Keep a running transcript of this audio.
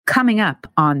Coming up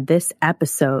on this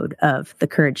episode of The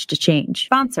Courage to Change,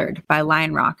 sponsored by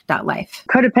lionrock.life.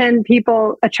 Codependent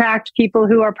people attract people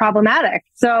who are problematic.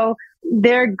 So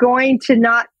they're going to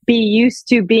not be used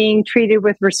to being treated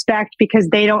with respect because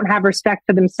they don't have respect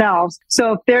for themselves.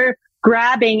 So if they're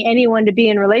grabbing anyone to be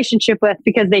in relationship with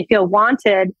because they feel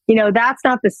wanted, that's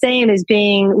not the same as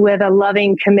being with a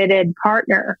loving, committed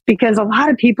partner. Because a lot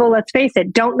of people, let's face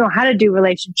it, don't know how to do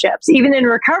relationships. Even in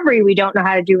recovery, we don't know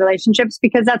how to do relationships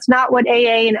because that's not what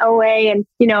AA and OA and,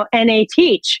 NA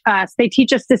teach us. They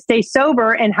teach us to stay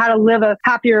sober and how to live a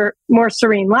happier, more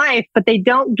serene life, but they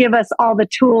don't give us all the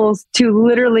tools to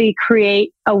literally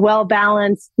create a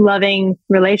well-balanced, loving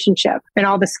relationship and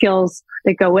all the skills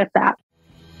that go with that.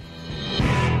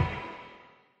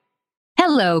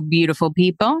 Hello, beautiful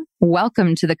people.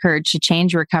 Welcome to the Courage to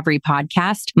Change Recovery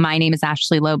podcast. My name is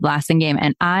Ashley Loeb Blassingame,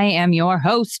 and I am your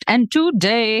host. And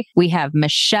today we have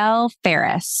Michelle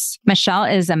Farris. Michelle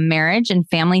is a marriage and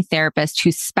family therapist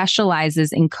who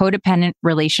specializes in codependent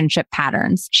relationship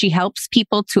patterns. She helps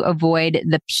people to avoid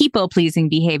the people-pleasing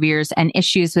behaviors and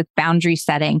issues with boundary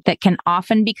setting that can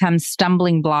often become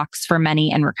stumbling blocks for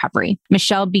many in recovery.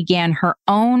 Michelle began her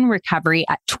own recovery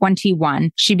at 21.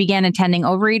 She began attending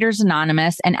Overeaters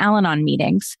Anonymous and Al-Anon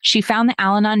meetings. She found the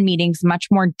Al-Anon meetings much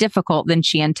more difficult than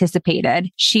she anticipated.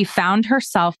 She found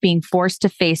herself being forced to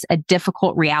face a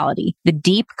difficult reality, the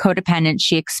deep codependence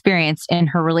she experienced in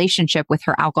her relationship with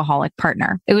her alcoholic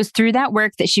partner. It was through that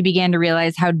work that she began to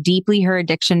realize how deeply her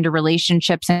addiction to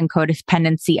relationships and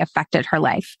codependency affected her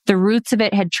life. The roots of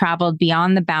it had traveled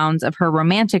beyond the bounds of her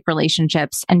romantic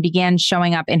relationships and began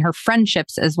showing up in her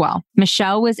friendships as well.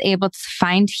 Michelle was able to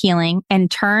find healing and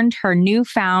turned her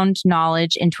newfound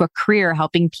knowledge into a career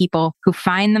helping people who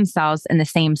find themselves in the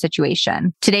same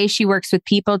situation. Today, she works with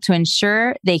people to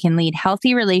ensure they can lead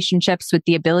healthy relationships with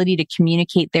the ability to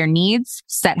communicate their needs,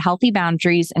 set healthy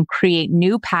boundaries, and create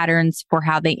new patterns for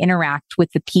how they interact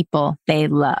with the people they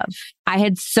love. I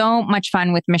had so much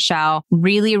fun with Michelle.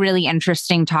 Really, really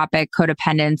interesting topic,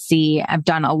 codependency. I've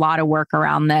done a lot of work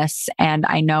around this, and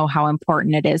I know how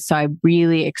important it is. So I'm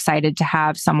really excited to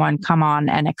have someone come on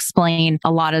and explain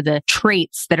a lot of the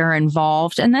traits that are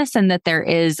involved in this, and that there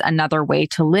is another way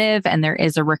to live and there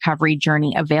is a recovery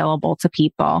journey available to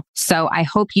people. So I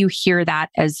hope you hear that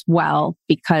as well,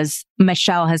 because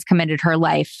Michelle has committed her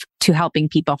life to helping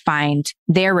people find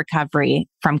their recovery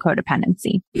from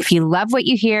codependency. If you love what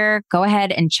you hear, go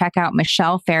ahead and check out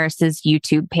Michelle Farris's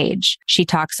YouTube page. She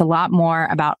talks a lot more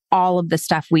about all of the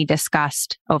stuff we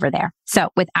discussed over there. So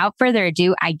without further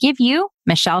ado, I give you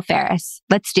Michelle Farris.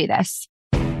 Let's do this.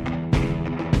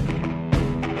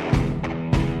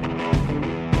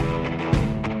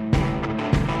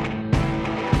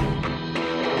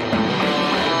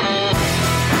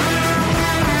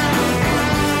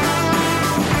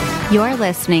 You're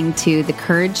listening to The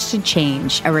Courage to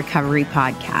Change, a recovery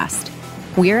podcast.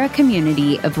 We're a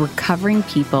community of recovering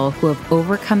people who have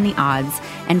overcome the odds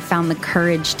and found the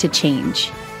courage to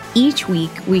change. Each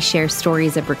week, we share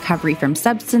stories of recovery from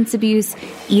substance abuse,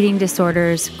 eating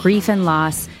disorders, grief and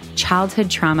loss, childhood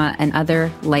trauma, and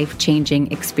other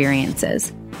life-changing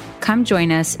experiences. Come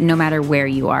join us no matter where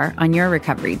you are on your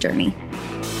recovery journey.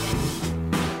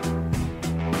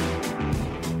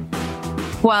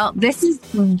 Well, this is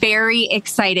very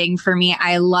exciting for me.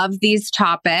 I love these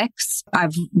topics.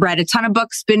 I've read a ton of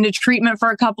books, been to treatment for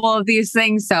a couple of these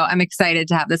things. So I'm excited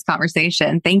to have this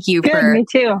conversation. Thank you. Me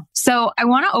too. So I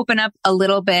want to open up a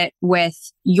little bit with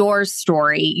your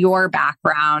story, your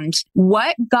background.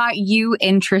 What got you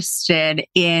interested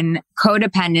in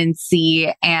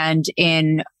codependency and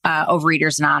in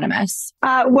Overeaters Anonymous?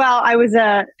 Well, I was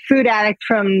a food addict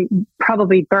from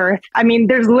probably birth. I mean,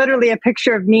 there's literally a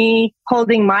picture of me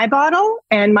holding my bottle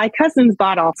and my cousin's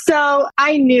bottle. So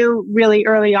I knew really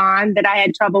early on that I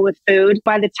had trouble with food.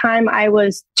 By the time I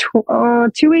was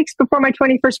 2 weeks before my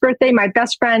 21st birthday, my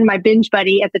best friend, my binge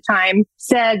buddy at the time,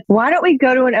 said, "Why don't we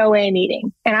go to an OA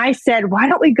meeting?" And I said, "Why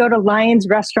don't we go to Lion's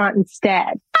restaurant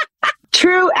instead?"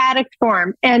 True addict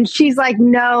form. And she's like,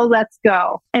 "No, let's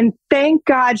go." And thank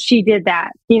God she did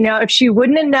that. If she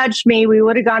wouldn't have nudged me, we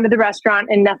would have gone to the restaurant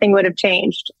and nothing would have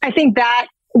changed. I think that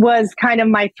was kind of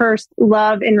my first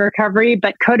love in recovery,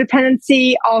 but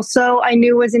codependency also I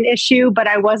knew was an issue, but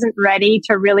I wasn't ready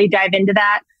to really dive into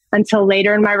that until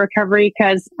later in my recovery,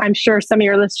 because I'm sure some of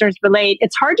your listeners relate.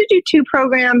 It's hard to do two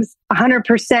programs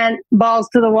 100% balls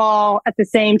to the wall at the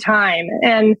same time.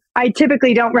 And I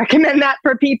typically don't recommend that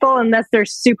for people unless they're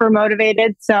super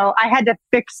motivated. So I had to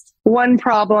fix one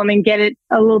problem and get it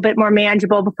a little bit more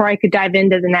manageable before I could dive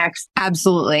into the next.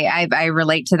 Absolutely. I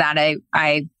relate to that.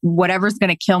 I whatever's going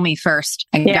to kill me first.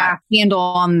 I got a handle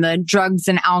on the drugs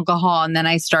and alcohol, and then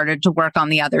I started to work on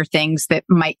the other things that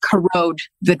might corrode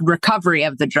the recovery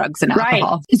of the drugs and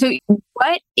alcohol. Right. So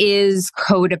what is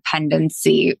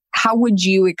codependency? How would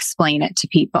you explain it to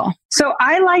people? So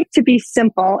I like to be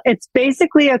simple. It's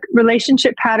basically a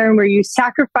relationship pattern where you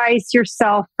sacrifice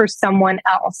yourself for someone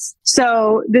else.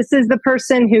 So this is the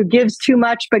person who gives too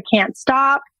much but can't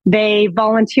stop. They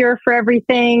volunteer for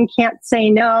everything, can't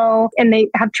say no, and they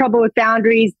have trouble with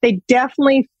boundaries. They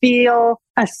definitely feel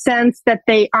a sense that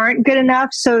they aren't good enough.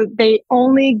 So they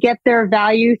only get their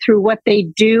value through what they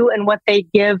do and what they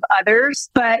give others.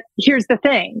 But here's the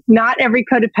thing, not every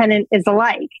codependent is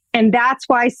alike. And that's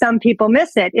why some people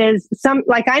miss it is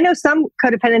I know some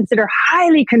codependents that are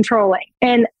highly controlling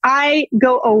and I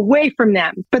go away from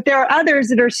them, but there are others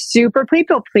that are super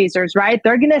people pleasers, right?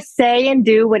 They're going to say and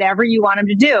do whatever you want them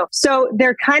to do. So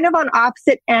they're kind of on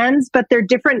opposite ends, but they're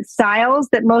different styles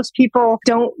that most people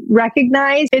don't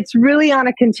recognize. It's really on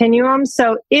a continuum.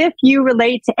 So if you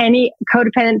relate to any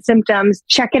codependent symptoms,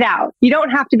 check it out. You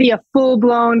don't have to be a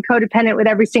full-blown codependent with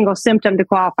every single symptom to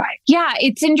qualify. Yeah,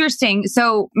 it's interesting.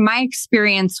 So my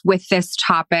experience with this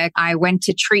topic, I went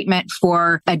to treatment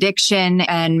for addiction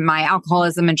and my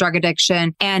alcoholism and drug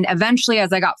addiction. And eventually,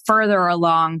 as I got further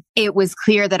along, it was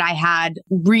clear that I had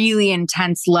really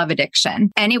intense love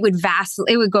addiction. And it would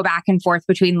go back and forth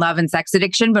between love and sex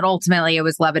addiction, but ultimately it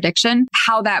was love addiction.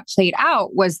 How that played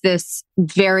out was this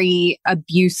very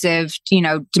abusive,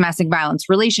 domestic violence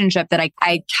relationship that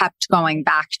I kept going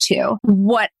back to.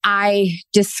 What I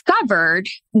discovered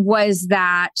was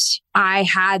that I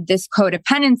had this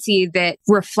codependency that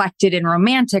reflected in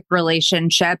romantic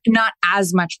relationship, not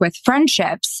as much with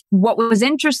friendships. What was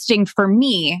interesting for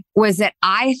me was that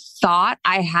I thought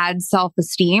I had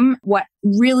self-esteem. What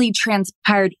really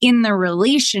transpired in the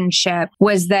relationship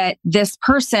was that this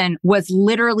person was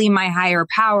literally my higher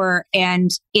power.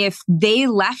 And if they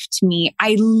left me,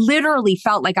 I literally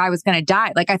felt like I was going to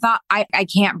die. Like I thought, I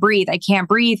can't breathe. I can't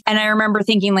breathe. And I remember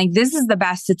thinking like, this is the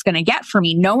best it's going to get for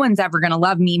me. No one's ever going to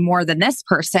love me more than this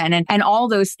person and all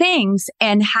those things.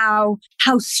 And how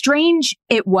strange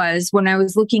it was when I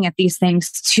was looking at these things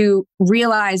to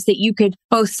realize that you could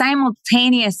both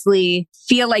simultaneously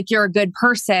feel like you're a good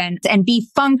person and be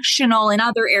functional in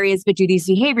other areas, but do these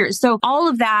behaviors. So all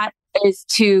of that is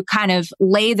to kind of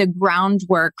lay the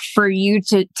groundwork for you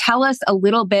to tell us a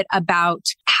little bit about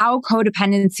how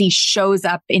codependency shows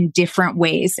up in different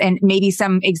ways and maybe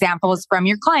some examples from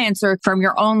your clients or from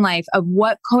your own life of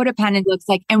what codependent looks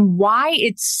like and why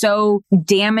it's so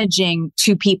damaging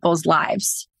to people's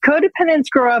lives. Codependents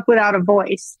grow up without a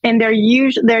voice, and they're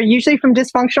usually from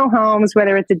dysfunctional homes,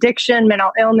 whether it's addiction, mental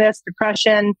illness,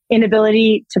 depression,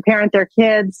 inability to parent their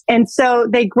kids. And so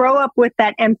they grow up with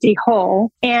that empty hole,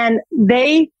 and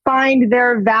they find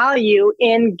their value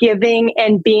in giving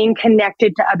and being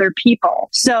connected to other people.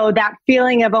 So that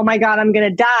feeling of, oh my God, I'm going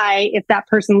to die if that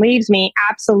person leaves me.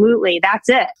 Absolutely. That's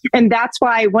it. And that's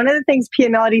why one of the things Pia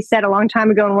Melody said a long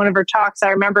time ago in one of her talks, I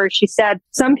remember she said,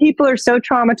 some people are so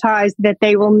traumatized that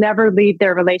they will never leave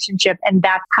their relationship, and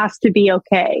that has to be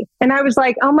okay. And I was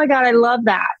like, oh my God, I love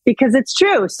that, because it's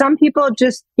true. Some people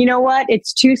just, you know what,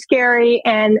 it's too scary.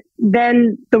 And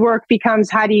then the work becomes,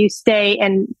 how do you stay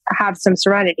and have some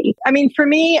serenity? I mean, for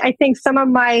me, I think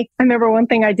I remember one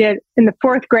thing I did in the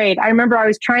 4th grade. I remember I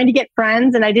was trying to get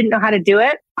friends and I didn't know how to do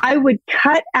it. I would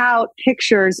cut out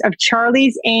pictures of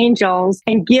Charlie's Angels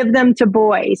and give them to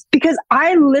boys because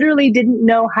I literally didn't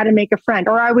know how to make a friend,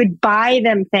 or I would buy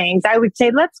them things. I would say,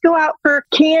 let's go out for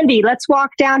candy. Let's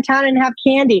walk downtown and have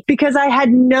candy, because I had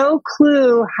no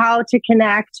clue how to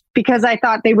connect, because I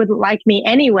thought they wouldn't like me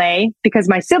anyway, because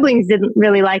my siblings didn't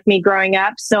really like me growing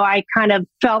up. So I kind of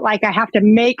felt like I have to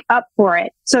make up for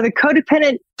it. So the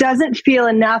codependent doesn't feel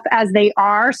enough as they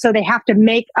are, so they have to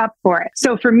make up for it.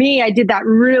 So for me, I did that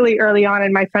really early on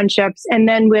in my friendships. And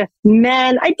then with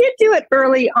men, I did do it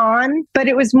early on, but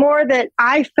it was more that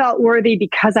I felt worthy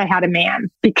because I had a man,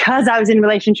 because I was in a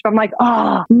relationship. I'm like,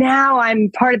 oh, now I'm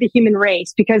part of the human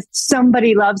race because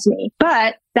somebody loves me.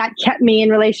 But that kept me in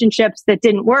relationships that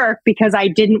didn't work because I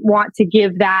didn't want to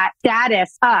give that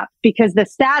status up, because the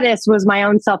status was my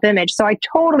own self-image. So I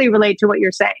totally relate to what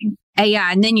you're saying.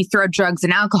 Yeah. And then you throw drugs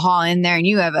and alcohol in there and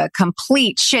you have a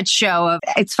complete shit show.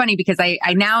 It's funny because I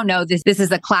now know this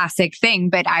is a classic thing,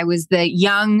 but I was the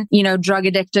young, drug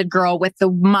addicted girl with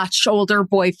the much older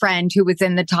boyfriend who was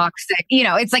in the toxic,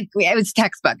 it was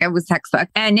textbook.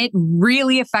 And it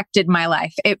really affected my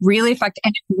life. It really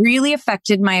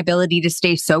affected my ability to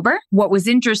stay sober. What was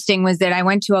interesting was that I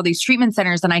went to all these treatment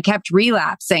centers and I kept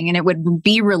relapsing, and it would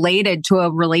be related to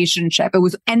a relationship.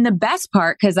 And the best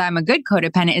part, because I'm a good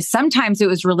codependent, is sometimes it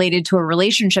was related to a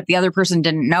relationship the other person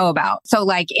didn't know about. So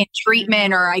like in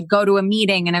treatment, or I'd go to a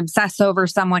meeting and obsess over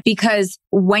someone, because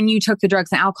when you took the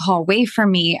drugs and alcohol away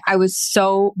from me, I was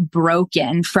so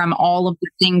broken from all of the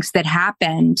things that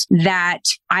happened that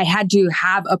I had to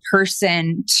have a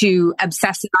person to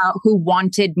obsess about who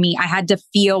wanted me. I had to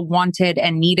feel wanted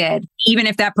and needed, even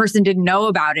if that person didn't know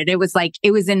about it. It was like,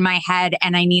 it was in my head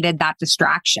and I needed that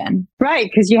distraction. Right.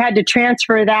 Because you had to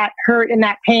transfer that hurt and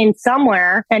that pain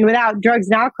somewhere. And without drugs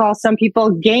and alcohol, some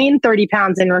people gain 30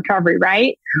 pounds in recovery,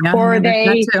 right? Yeah, or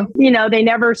they, they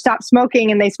never stop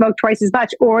smoking and they smoke twice as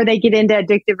much, or they get into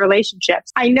addictive relationships.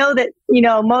 I know that,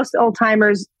 most old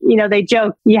timers, they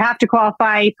joke, you have to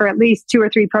qualify for at least 2 or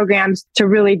 3 programs to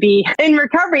really be in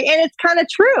recovery. And it's kind of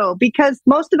true, because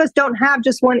most of us don't have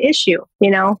just one issue,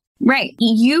 Right.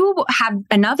 You have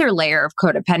another layer of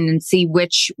codependency,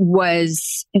 which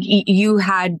was you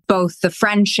had both the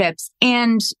friendships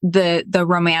and the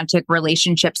romantic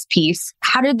relationships piece.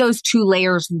 How did those 2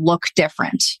 layers look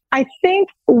different? I think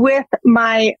with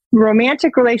my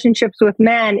romantic relationships with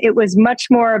men, it was much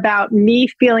more about me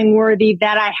feeling worthy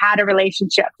that I had a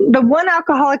relationship. The one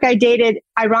alcoholic I dated,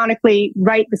 ironically,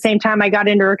 right the same time I got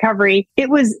into recovery, it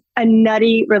was a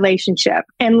nutty relationship.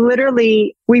 And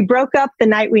literally, we broke up the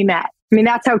night we met. I mean,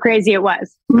 that's how crazy it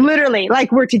was. Literally,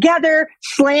 like we're together,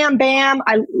 slam, bam.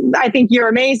 I think you're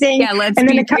amazing. Yeah, let's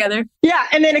be together. Yeah.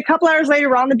 And then a couple hours later,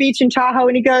 we're on the beach in Tahoe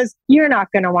and he goes, "You're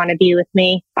not going to want to be with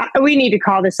me. We need to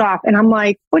call this off." And I'm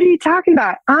like, "What are you talking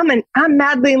about? I'm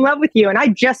madly in love with you. And I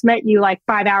just met you like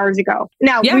 5 hours ago."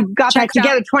 Now we got back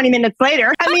together 20 minutes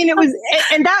later. I mean, it was,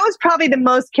 and that was probably the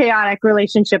most chaotic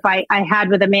relationship I had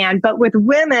with a man. But with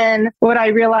women, what I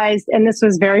realized, and this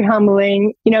was very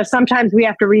humbling, sometimes we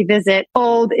have to revisit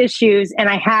old issues. And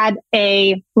I had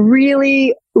a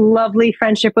really lovely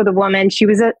friendship with a woman. She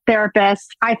was a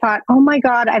therapist. I thought, oh my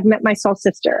God, I've met my soul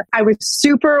sister. I was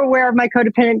super aware of my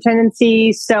codependent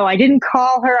tendencies, so I didn't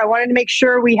call her. I wanted to make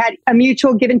sure we had a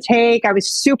mutual give and take. I was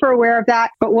super aware of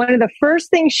that. But one of the first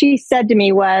things she said to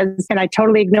me was, and I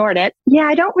totally ignored it, "Yeah,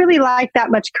 I don't really like that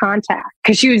much contact,"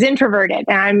 because she was introverted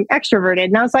and I'm extroverted.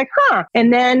 And I was like, huh.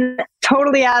 And then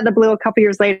totally out of the blue, a couple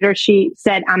years later, she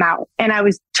said, "I'm out." And I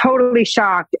was totally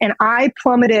shocked. And I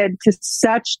plummeted to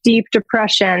such deep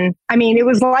depression. I mean, it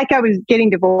was like I was getting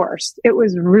divorced. It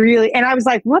was really, and I was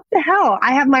like, what the hell?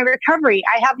 I have my recovery.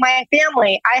 I have my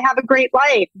family. I have a great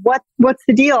life. What's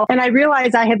the deal? And I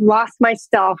realized I had lost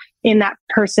myself in that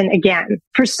person again.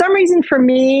 For some reason, for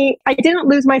me, I didn't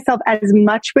lose myself as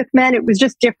much with men. It was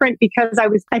just different because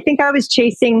I think I was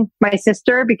chasing my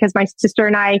sister, because my sister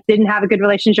and I didn't have a good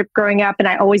relationship growing up and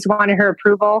I always wanted her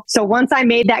approval. So once I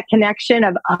made that connection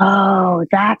of, oh,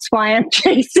 that's why I'm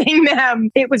chasing them,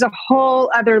 it was a whole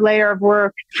other layer of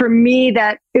work for me,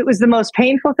 that it was the most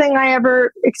painful thing I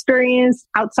ever experienced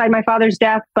outside my father's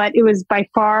death, but it was by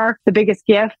far the biggest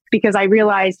gift, because I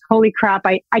realized, holy crap,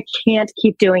 I can't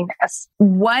keep doing this.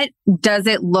 What does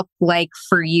it look like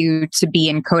for you to be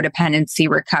in codependency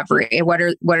recovery? What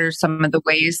are some of the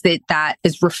ways that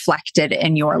is reflected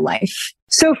in your life?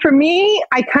 So for me,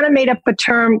 I kind of made up a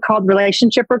term called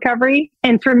relationship recovery.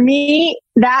 And for me,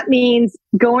 that means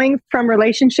going from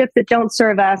relationships that don't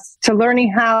serve us to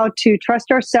learning how to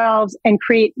trust ourselves and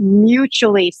create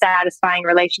mutually satisfying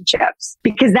relationships,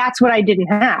 because that's what I didn't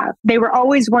have. They were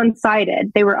always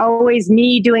one-sided. They were always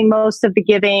me doing most of the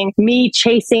giving, me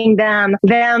chasing them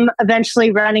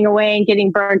eventually running away and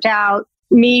getting burnt out,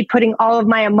 me putting all of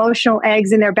my emotional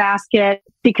eggs in their basket.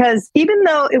 Because even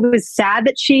though it was sad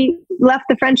that she left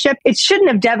the friendship, it shouldn't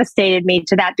have devastated me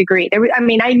to that degree.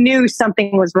 I knew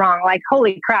something was wrong. Like,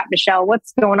 holy crap, Michelle,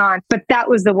 what's going on? But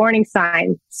that was the warning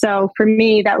sign. So for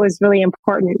me, that was really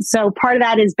important. So part of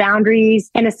that is boundaries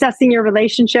and assessing your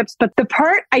relationships. But the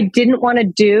part I didn't want to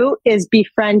do is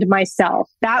befriend myself.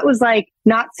 That was like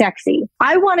not sexy.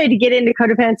 I wanted to get into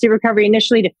codependency recovery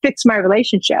initially to fix my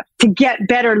relationship, to get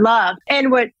better love. And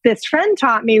what this friend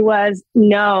taught me was,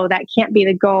 no, that can't be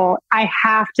the goal. I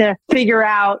have to figure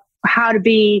out how to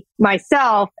be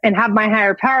myself and have my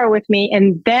higher power with me,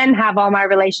 and then have all my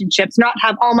relationships, not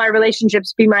have all my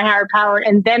relationships be my higher power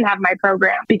and then have my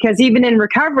program. Because even in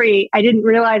recovery, I didn't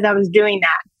realize I was doing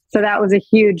that. So that was a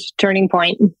huge turning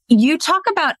point. You talk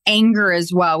about anger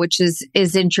as well, which is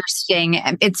interesting.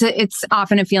 It's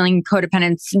often a feeling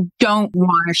codependents don't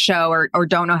want to show or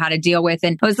don't know how to deal with.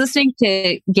 And I was listening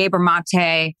to Gabe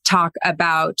Mate talk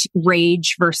about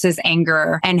rage versus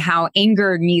anger and how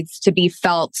anger needs to be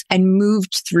felt and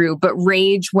moved through. But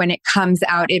rage, when it comes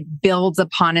out, it builds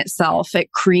upon itself.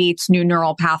 It creates new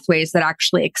neural pathways that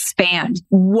actually expand.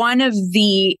 One of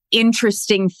the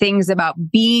interesting things about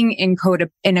being in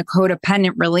a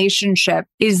codependent relationship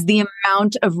is the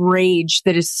amount of rage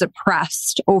that is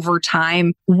suppressed over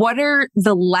time. What are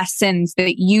the lessons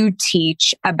that you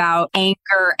teach about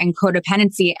anger and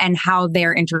codependency and how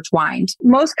they're intertwined?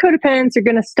 Most codependents are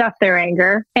going to stuff their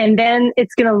anger, and then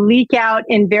it's going to leak out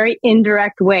in very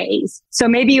indirect ways. So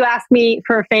maybe you ask me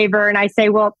for a favor and I say,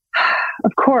 well,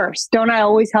 of course, don't I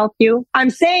always help you? I'm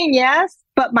saying yes,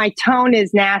 but my tone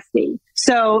is nasty.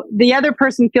 So the other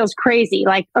person feels crazy.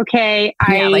 Like, okay,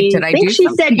 did I think do she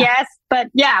something? said yes, but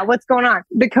yeah, what's going on?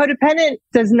 The codependent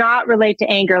does not relate to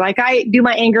anger. Like I do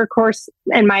my anger course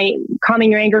and my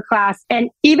calming your anger class. And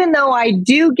even though I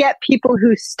do get people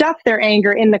who stuff their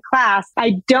anger in the class,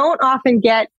 I don't often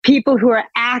get people who are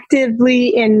actively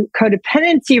in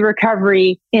codependency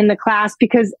recovery in the class,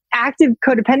 because active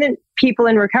codependent people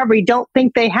in recovery don't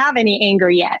think they have any anger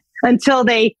yet until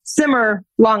they simmer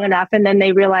long enough. And then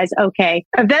they realize, okay,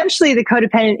 eventually the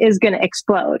codependent is going to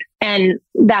explode. And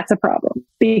that's a problem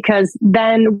because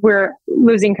then we're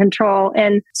losing control.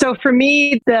 And so for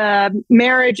me, the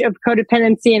marriage of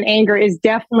codependency and anger is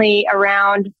definitely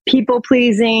around people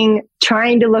pleasing,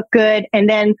 trying to look good, and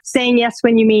then saying yes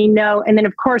when you mean no. And then,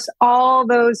 of course, all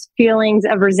those feelings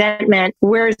of resentment.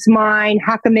 Where's mine?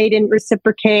 How come they didn't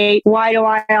reciprocate? Why do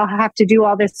I have to do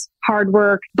all this hard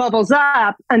work? Bubbles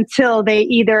up until they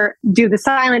either do the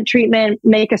silent treatment,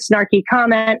 make a snarky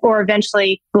comment, or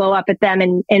eventually blow up at them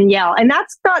and yell. And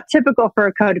that's not typical for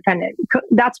a codependent.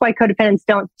 That's why codependents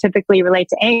don't typically relate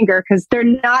to anger, because they're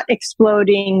not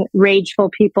exploding, rageful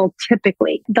people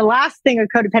typically. The last thing a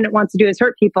codependent wants to do is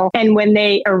hurt people. And when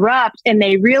they erupt and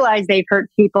they realize they've hurt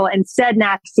people and said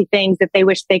nasty things that they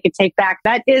wish they could take back,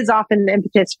 that is often the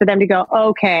impetus for them to go,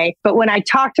 okay. But when I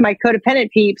talk to my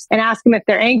codependent peeps and ask them if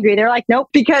they're angry, they're like, nope,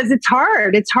 because it's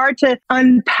hard. It's hard to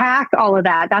unpack all of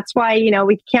that. That's why,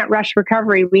 we can't rush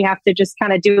recovery. We have to just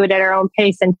kind of do it at our own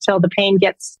pace until the pain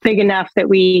gets big enough that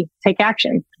we take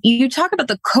action. You talk about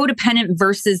the codependent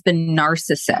versus the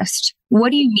narcissist.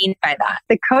 What do you mean by that?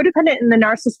 The codependent and the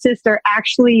narcissist are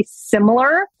actually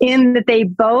similar in that they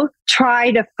both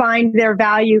try to find their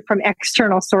value from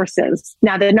external sources.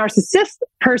 Now, the narcissist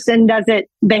person does it.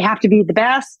 They have to be the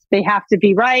best. They have to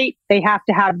be right. They have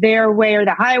to have their way or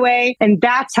the highway. And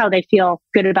that's how they feel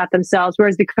good about themselves.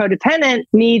 Whereas the codependent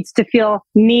needs to feel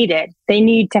needed. They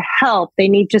need to help. They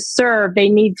need to serve. They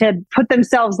need to put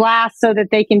themselves last so that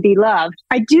they can be loved.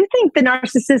 I do think the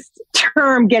narcissist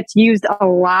term gets used a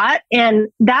lot, and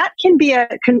that can be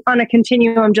on a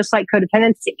continuum just like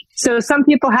codependency. So some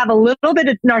people have a little bit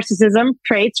of narcissism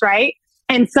traits, right?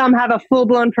 And some have a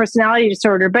full-blown personality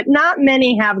disorder, but not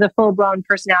many have the full-blown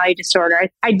personality disorder.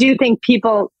 I do think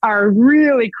people are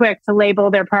really quick to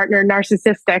label their partner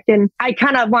narcissistic. And I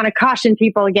kind of want to caution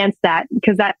people against that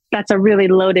because that's a really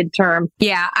loaded term.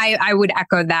 Yeah, I would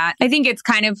echo that. I think it's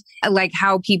kind of like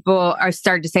how people are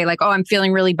starting to say like, oh, I'm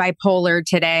feeling really bipolar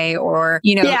today, or,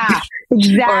 Yeah,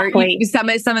 exactly. Or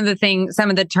some of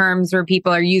the terms where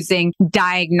people are using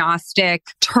diagnostic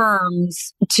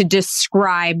terms to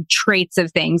describe traits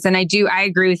of things. And I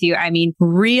agree with you. I mean,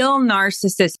 real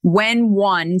narcissists, when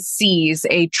one sees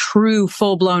a true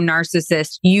full-blown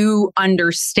narcissist, you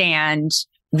understand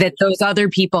that those other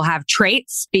people have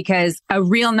traits, because a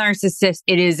real narcissist,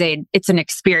 it's an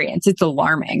experience. It's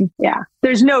alarming. Yeah.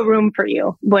 There's no room for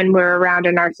you when we're around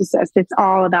a narcissist. It's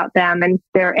all about them, and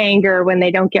their anger when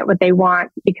they don't get what they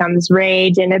want becomes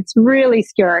rage, and it's really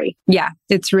scary. Yeah,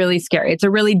 it's really scary. It's a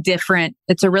really different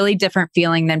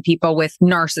feeling than people with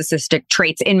narcissistic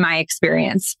traits in my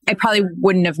experience. I probably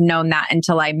wouldn't have known that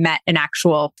until I met an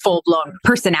actual full-blown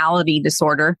personality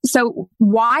disorder. So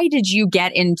why did you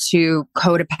get into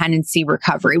codependency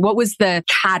recovery? What was the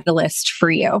catalyst for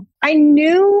you? I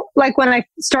knew, like when I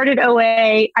started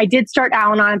OA, I did start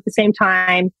Al-Anon at the same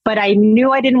time, but I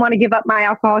knew I didn't want to give up my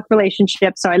alcoholic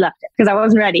relationship, so I left it because I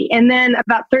wasn't ready. And then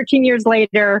about 13 years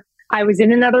later, I was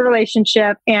in another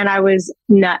relationship and I was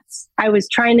nuts. I was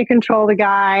trying to control the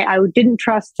guy. I didn't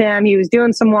trust him. He was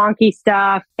doing some wonky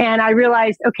stuff. And I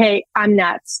realized, okay, I'm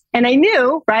nuts. And I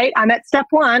knew, right? I'm at step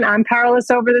one. I'm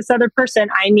powerless over this other person.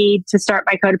 I need to start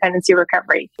my codependency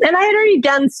recovery. And I had already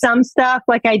done some stuff,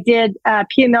 like I did,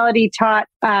 Pia Melody taught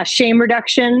shame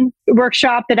reduction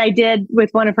workshop that I did with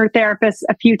one of her therapists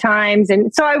a few times.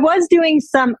 And so I was doing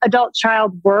some adult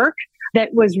child work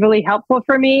that was really helpful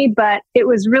for me, but it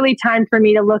was really time for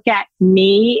me to look at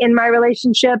me in my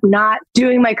relationship, not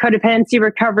doing my codependency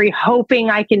recovery, hoping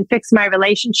I can fix my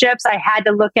relationships. I had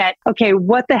to look at, okay,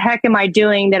 what the heck am I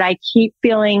doing that I keep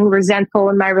feeling resentful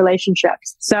in my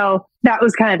relationships? So that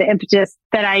was kind of the impetus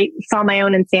that I saw my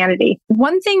own insanity.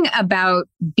 One thing about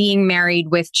being married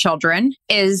with children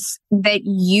is that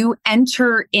you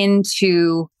enter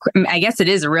into, I guess it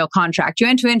is a real contract. You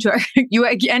enter into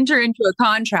a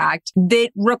contract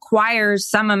that requires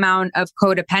some amount of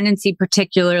codependency,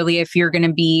 particularly if you're going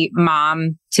to be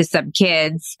mom to some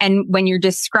kids. And when you're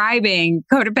describing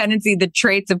codependency, the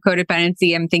traits of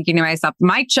codependency, I'm thinking to myself,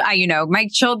 my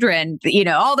children,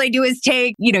 all they do is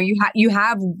take, you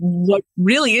have what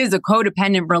really is a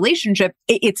codependent relationship.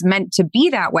 It's meant to be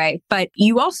that way. But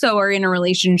you also are in a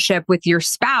relationship with your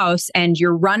spouse and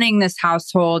you're running this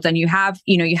household and you have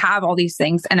all these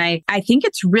things. And I think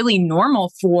it's really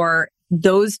normal for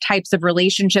those types of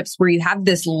relationships where you have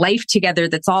this life together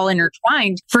that's all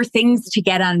intertwined for things to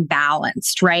get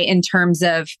unbalanced, right? In terms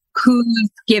of who's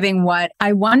giving what.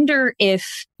 I wonder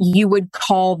if you would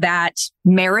call that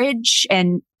marriage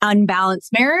and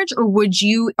unbalanced marriage, or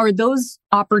are those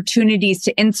opportunities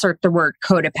to insert the word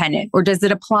codependent, or does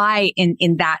it apply in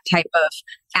that type of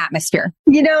atmosphere?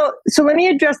 So let me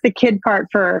address the kid part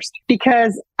first,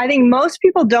 because I think most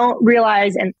people don't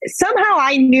realize, and somehow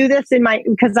I knew this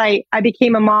because I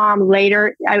became a mom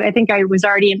later. I think I was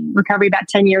already in recovery about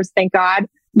 10 years, thank God.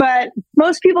 But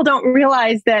most people don't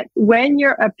realize that when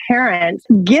you're a parent,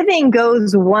 giving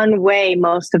goes one way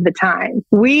most of the time.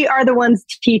 We are the ones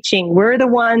teaching. We're the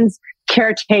ones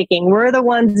caretaking. We're the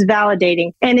ones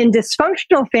validating. And in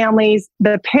dysfunctional families,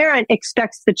 the parent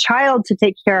expects the child to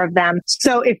take care of them.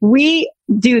 So if we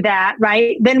do that,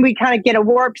 right, then we kind of get a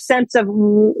warped sense of,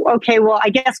 okay, well, I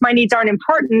guess my needs aren't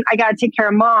important. I got to take care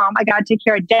of mom. I got to take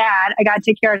care of dad. I got to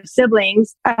take care of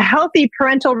siblings. A healthy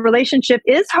parental relationship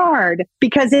is hard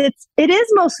because it is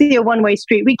mostly a one-way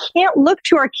street. We can't look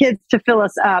to our kids to fill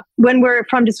us up. When we're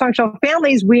from dysfunctional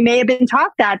families, we may have been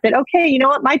taught that, okay, you know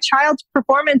what? My child's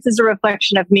performance is a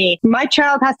reflection of me. My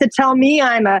child has to tell me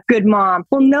I'm a good mom.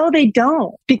 Well, no, they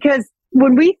don't, because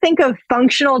when we think of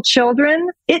functional children,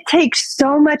 it takes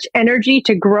so much energy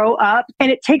to grow up,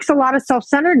 and it takes a lot of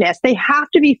self-centeredness. They have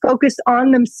to be focused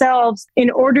on themselves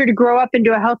in order to grow up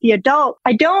into a healthy adult.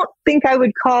 I don't think I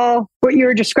would call what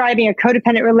you're describing a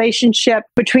codependent relationship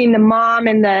between the mom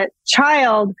and the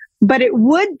child, but it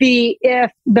would be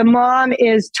if the mom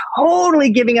is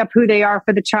totally giving up who they are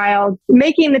for the child,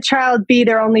 making the child be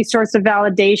their only source of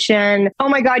validation. Oh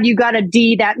my God, you got a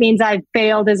D. That means I've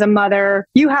failed as a mother.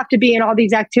 You have to be in all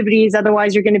these activities.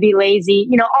 Otherwise, you're going to be lazy.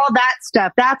 All that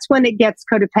stuff. That's when it gets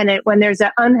codependent, when there's an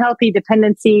unhealthy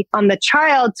dependency on the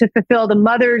child to fulfill the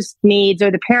mother's needs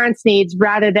or the parent's needs,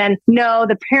 rather than, no,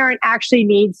 the parent actually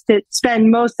needs to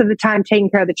spend most of the time taking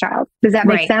care of the child. Does that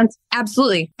make sense?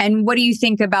 Absolutely. And what do you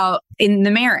think about in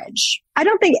the marriage? I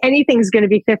don't think anything's going to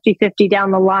be 50-50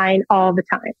 down the line all the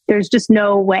time. There's just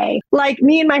no way. Like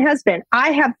me and my husband,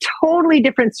 I have totally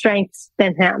different strengths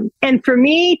than him. And for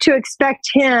me to expect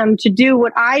him to do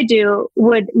what I do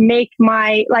would make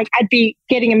I'd be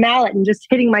getting a mallet and just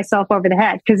hitting myself over the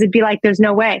head, because it'd be like, there's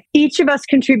no way. Each of us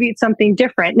contributes something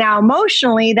different. Now,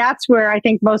 emotionally, that's where I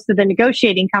think most of the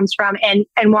negotiating comes from, and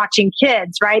watching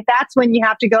kids, right? That's when you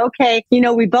have to go, okay,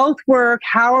 we both work.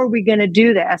 How are we going to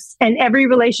do this? And every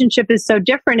relationship is so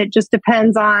different. It just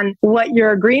depends on what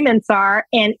your agreements are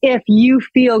and if you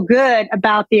feel good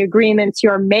about the agreements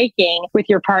you're making with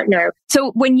your partner.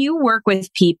 So when you work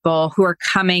with people who are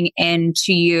coming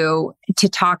into you to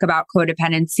talk about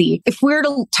codependency, if we were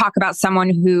to talk about someone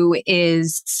who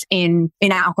is in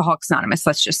Alcoholics Anonymous,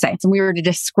 let's just say, and we were to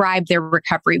describe their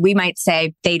recovery, we might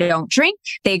say they don't drink,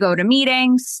 they go to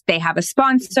meetings, they have a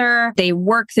sponsor, they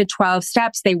work the 12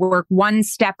 steps, they work one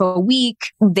step a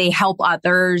week, they help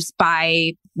others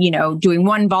by doing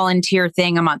one volunteer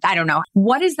thing a month. I don't know.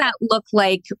 What does that look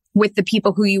like with the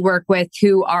people who you work with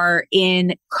who are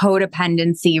in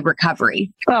codependency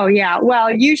recovery? Oh, yeah.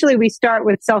 Well, usually we start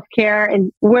with self-care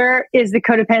and where is the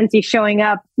codependency showing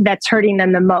up that's hurting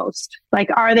them the most? Like,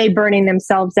 are they burning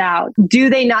themselves out? Do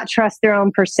they not trust their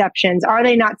own perceptions? Are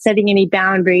they not setting any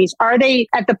boundaries? Are they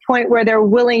at the point where they're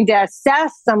willing to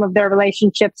assess some of their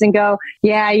relationships and go,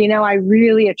 yeah, I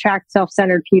really attract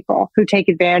self-centered people who take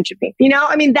advantage of me.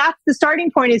 That's the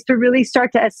starting point, is to really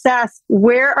start to assess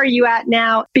where are you at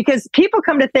now? Because people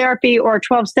come to therapy or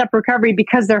 12-step recovery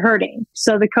because they're hurting.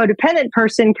 So the codependent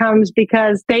person comes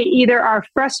because they either are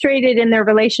frustrated in their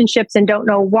relationships and don't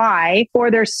know why, or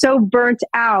they're so burnt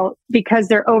out because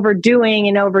they're overdoing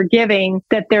and overgiving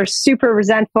that they're super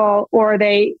resentful, or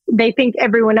they think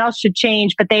everyone else should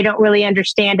change, but they don't really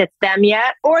understand it's them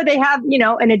yet. Or they have,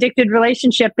 an addicted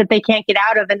relationship that they can't get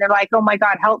out of. And they're like, oh my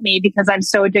God, help me because I'm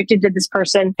so addicted to this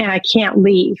person and I can't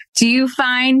leave. Do you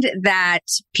find that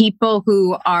people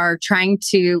who are trying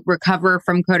to recover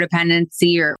from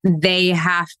codependency, or they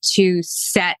have to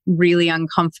set really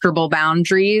uncomfortable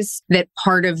boundaries, that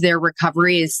part of their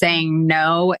recovery is saying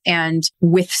no and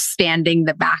withstanding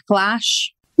the backlash?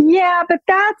 Yeah, but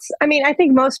I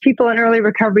think most people in early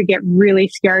recovery get really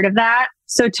scared of that.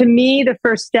 So to me, the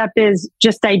first step is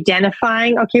just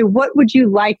identifying, okay, what would you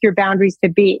like your boundaries to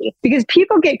be? Because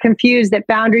people get confused that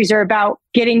boundaries are about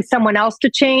getting someone else to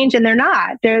change, and they're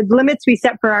not. They're limits we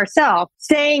set for ourselves.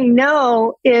 Saying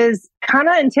no is kind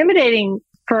of intimidating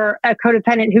for a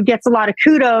codependent who gets a lot of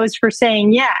kudos for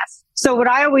saying yes. So what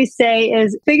I always say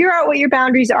is figure out what your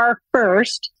boundaries are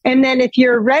first. And then if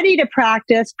you're ready to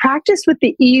practice with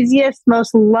the easiest,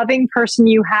 most loving person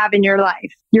you have in your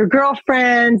life. Your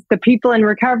girlfriends, the people in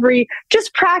recovery,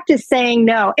 just practice saying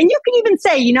no. And you can even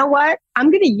say, you know what? I'm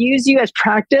going to use you as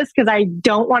practice because I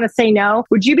don't want to say no.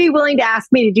 Would you be willing to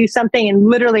ask me to do something? And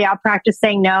literally I'll practice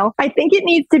saying no. I think it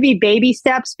needs to be baby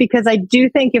steps, because I do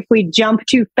think if we jump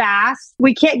too fast,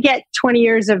 we can't get 20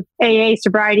 years of AA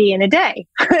sobriety in a day.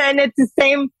 And it's the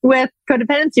same with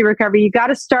codependency recovery. You got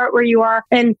to start where you are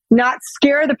and not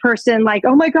scare the person like,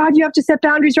 oh my God, you have to set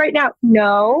boundaries right now.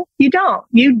 No, you don't.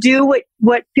 You do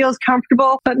what feels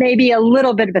comfortable, but maybe a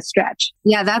little bit of a stretch.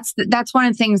 Yeah, that's one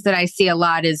of the things that I see a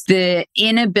lot, is the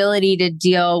inability to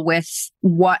deal with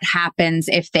what happens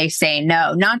if they say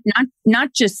no.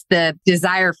 Not just the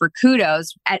desire for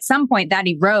kudos. At some point that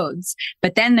erodes,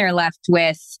 but then they're left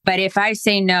with, but if I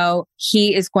say no,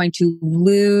 he is going to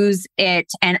lose it,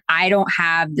 and I don't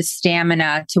have the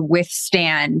stamina to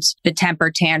withstand the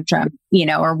temper tantrum,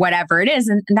 or whatever it is.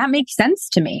 And that makes sense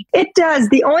to me. It does.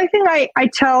 The only thing I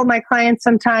tell my clients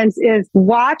sometimes is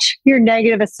watch your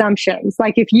negative assumptions.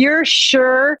 Like if you're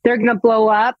sure they're going to blow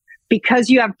up because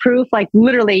you have proof, like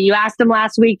literally you asked them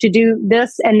last week to do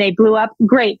this and they blew up,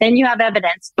 great. Then you have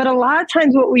evidence. But a lot of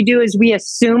times what we do is we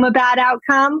assume a bad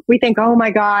outcome. We think, oh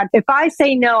my God, if I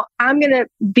say no, I'm going to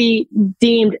be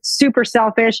deemed super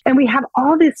selfish. And we have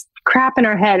all this crap in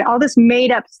our head, all this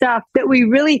made up stuff that we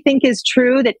really think is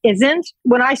true that isn't.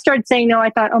 When I started saying no,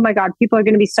 I thought, oh my God, people are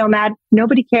going to be so mad.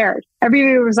 Nobody cared.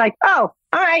 Everybody was like, oh,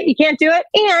 all right, you can't do it.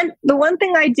 And the one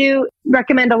thing I do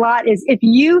recommend a lot is if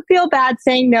you feel bad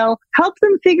saying no, help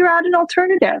them figure out an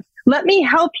alternative. Let me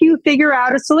help you figure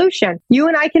out a solution. You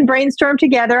and I can brainstorm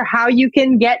together how you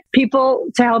can get people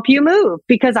to help you move,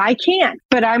 because I can't,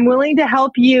 but I'm willing to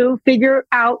help you figure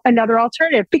out another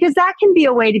alternative, because that can be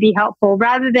a way to be helpful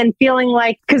rather than feeling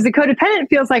like, because the codependent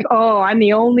feels like, oh, I'm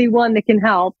the only one that can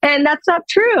help. And that's not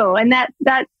true. And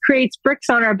that creates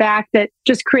bricks on our back that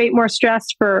just create more stress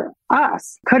for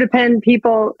us. Codependent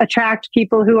people attract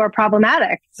people who are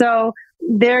problematic. So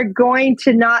they're going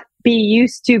to not be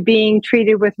used to being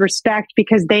treated with respect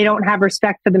because they don't have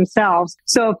respect for themselves.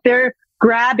 So if they're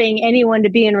grabbing anyone to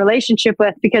be in relationship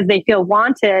with because they feel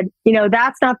wanted,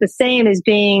 that's not the same as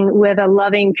being with a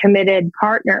loving, committed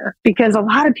partner. Because a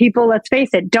lot of people, let's face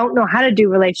it, don't know how to do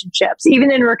relationships.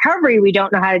 Even in recovery, we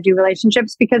don't know how to do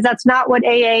relationships because that's not what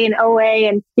AA and OA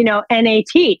and, NA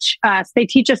teach us. They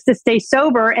teach us to stay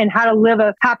sober and how to live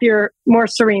a happier, more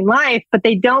serene life, but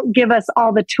they don't give us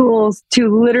all the tools to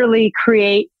literally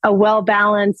create a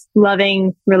well-balanced,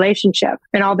 loving relationship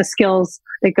and all the skills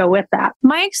that go with that.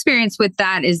 My experience with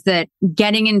that is that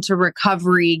getting into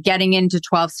recovery, getting into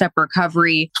 12-step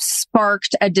recovery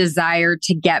sparked a desire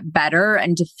to get better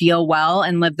and to feel well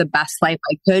and live the best life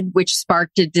I could, which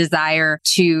sparked a desire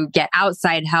to get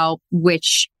outside help,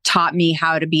 which taught me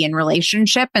how to be in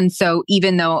relationship. And so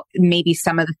even though maybe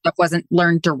some of the stuff wasn't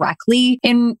learned directly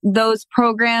in those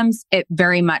programs, it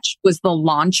very much was the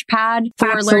launch pad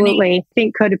for Absolutely. learning. I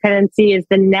think codependency is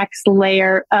the next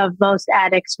layer of most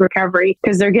addicts' recovery,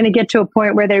 because they're going to get to a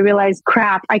point where they realize,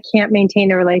 crap, I can't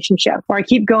maintain a relationship, or I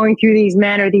keep going through these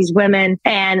men or these women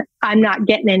and I'm not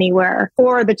getting anywhere.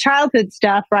 Or the childhood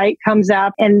stuff, right, comes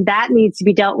up, and that needs to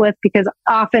be dealt with, because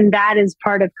often that is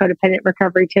part of codependent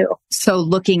recovery too. So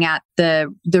looking at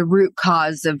the root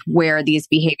cause of where these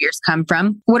behaviors come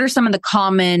from, what are some of the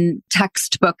common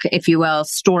textbook, if you will,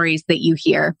 stories that you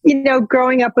hear?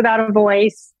 Growing up without a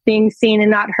voice, being seen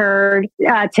and not heard,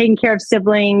 taking care of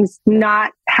siblings,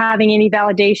 not having any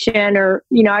validation, or,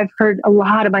 I've heard a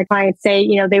lot of my clients say,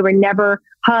 they were never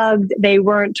hugged. They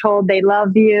weren't told they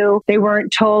love you. They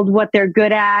weren't told what they're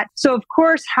good at. So of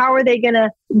course, how are they going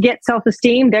to get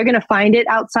self-esteem? They're going to find it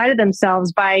outside of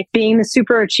themselves by being the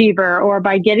super achiever, or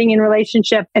by getting in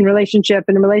relationship. I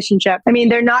mean,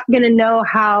 they're not going to know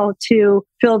how to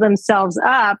fill themselves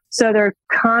up. So they're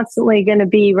constantly going to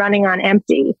be running on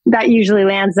empty. That usually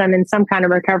lands them in some kind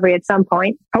of recovery at some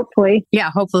point, hopefully.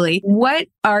 Yeah, hopefully. What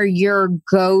are your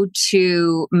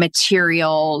go-to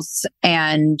materials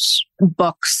and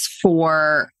books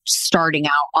for starting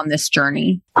out on this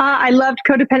journey? I loved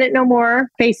Codependent No More,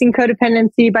 Facing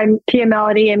Codependency by Pia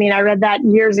Melody. I mean, I read that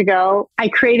years ago. I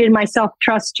created my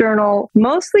self-trust journal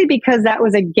mostly because that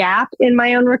was a gap in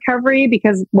my own recovery,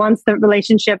 because once the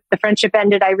friendship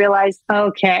ended, I realized,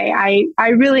 okay, I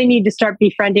really need to start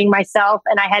befriending myself,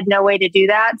 and I had no way to do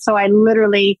that. So I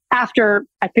literally, after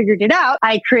I figured it out,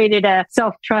 I created a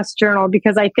self-trust journal,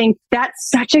 because I think that's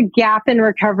such a gap in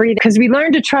recovery, because we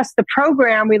learn to trust the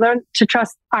program, we learn to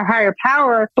trust our higher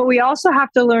power, but we also have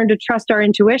to learn to trust our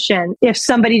intuition. If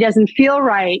somebody doesn't feel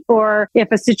right, or if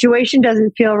a situation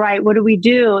doesn't feel right, what do we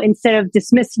do? Instead of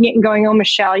dismissing it and going, oh,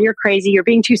 Michelle, you're crazy, you're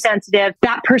being too sensitive,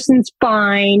 that person's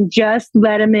fine, just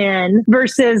let them in,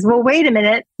 versus, well, wait a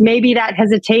minute, maybe that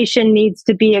hesitation needs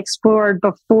to be explored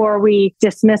before we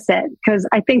dismiss it. Because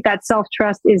I think that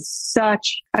self-trust is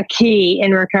such a key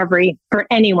in recovery for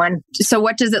anyone. So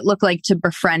what does it look like to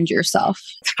befriend yourself?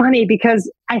 It's funny,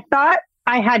 because I thought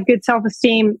I had good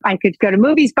self-esteem. I could go to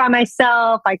movies by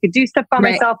myself. I could do stuff by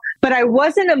myself, but I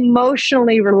wasn't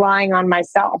emotionally relying on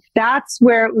myself. That's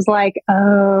where it was like,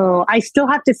 oh, I still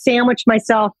have to sandwich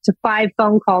myself to 5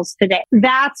 phone calls today.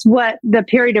 That's what the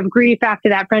period of grief after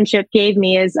that friendship gave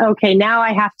me, is, okay, now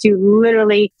I have to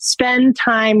literally spend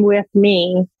time with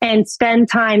me and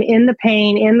spend time in the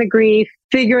pain, in the grief,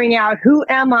 figuring out, who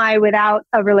am I without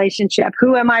a relationship?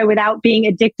 Who am I without being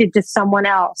addicted to someone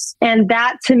else? And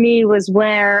that to me was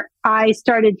where I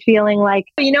started feeling like,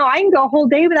 I can go a whole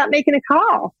day without making a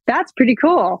call. That's pretty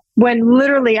cool. When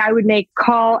literally I would make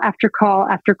call after call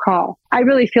after call. I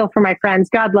really feel for my friends.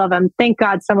 God love them. Thank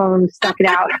God some of them stuck it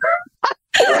out.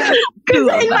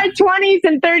 Because in my 20s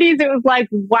and 30s, it was like,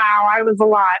 wow, I was a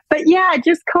lot. But yeah,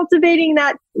 just cultivating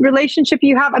that relationship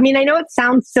you have. I mean, I know it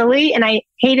sounds silly, and I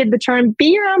hated the term be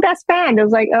your own best friend. I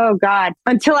was like, oh God,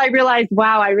 until I realized,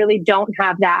 wow, I really don't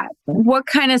have that. What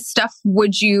kind of stuff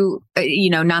would you,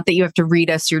 not that you have to read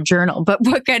us your journal, but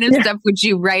what kind of stuff would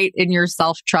you write in your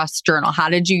self-trust journal? How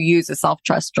did you use a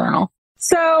self-trust journal?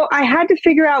 So I had to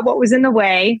figure out what was in the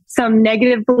way. Some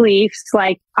negative beliefs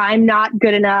like I'm not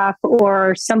good enough,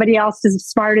 or somebody else is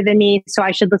smarter than me, so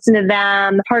I should listen to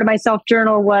them. Part of my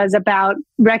self-journal was about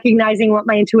recognizing what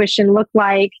my intuition looked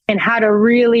like and how to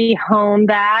really hone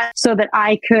that so that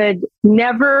I could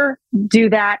never do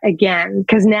that again.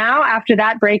 Because now, after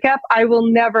that breakup, I will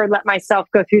never let myself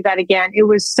go through that again. It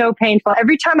was so painful.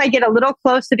 Every time I get a little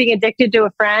close to being addicted to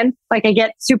a friend, like I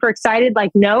get super excited,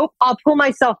 like, nope, I'll pull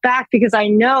myself back because I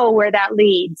know where that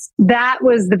leads. That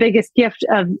was the biggest gift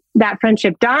of that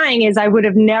friendship dying, is I would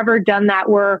have never done that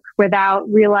work without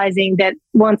realizing that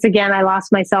once again, I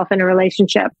lost myself in a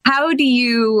relationship. How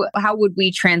would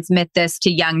we transmit this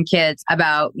to young kids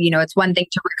about, it's one thing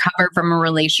to recover from a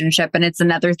relationship, and it's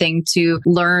another thing to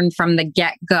learn from the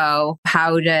get-go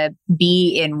how to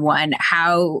be in one.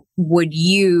 How would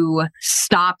you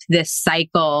stop this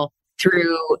cycle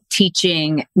through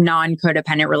teaching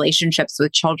non-codependent relationships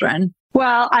with children?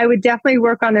 Well, I would definitely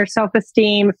work on their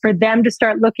self-esteem, for them to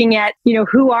start looking at,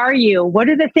 who are you? What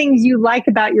are the things you like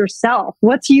about yourself?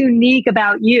 What's unique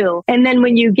about you? And then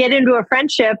when you get into a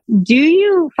friendship, do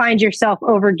you find yourself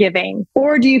overgiving?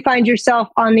 Or do you find yourself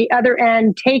on the other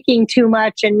end taking too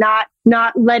much and not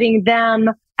letting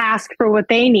them ask for what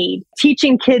they need?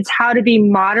 Teaching kids how to be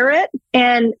moderate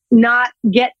and not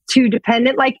get too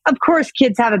dependent. Like, of course,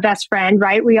 kids have a best friend,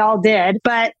 right? We all did.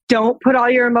 But don't put all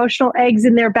your emotional eggs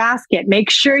in their basket. Make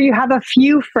sure you have a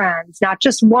few friends, not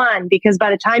just one, because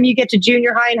by the time you get to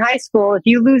junior high and high school, if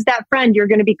you lose that friend, you're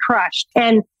going to be crushed.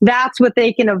 And that's what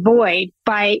they can avoid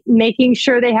by making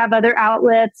sure they have other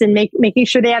outlets and making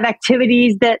sure they have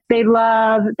activities that they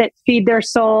love, that feed their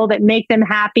soul, that make them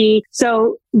happy.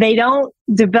 So they don't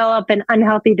develop an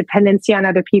unhealthy dependency on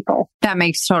other people. That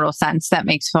makes total sense.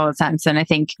 And I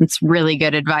think it's really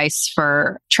good advice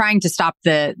for trying to stop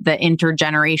the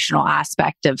intergenerational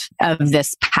aspect of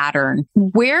this pattern.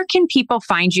 Where can people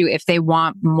find you if they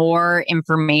want more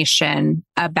information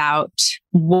about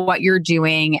what you're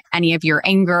doing, any of your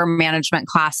anger management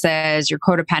classes, your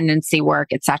codependency work,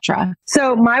 etc.?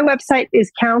 So my website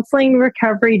is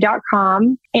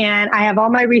counselingrecovery.com, and I have all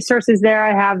my resources there.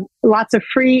 I have lots of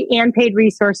free and paid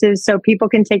resources so people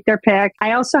can take their pick.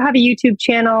 I also have a YouTube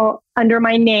channel under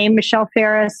my name, Michelle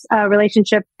Farris,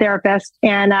 relationship therapist,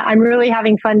 and I'm really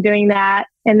having fun doing that.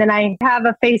 And then I have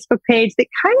a Facebook page that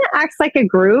kind of acts like a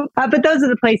group, but those are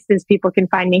the places people can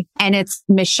find me. And it's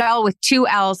Michelle with 2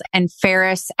 L's and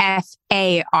Farris, Farris.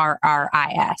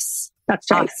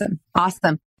 That's right.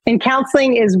 Awesome. And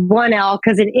counseling is 1 L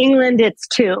because in England it's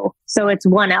 2. So it's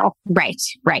 1 L. Right.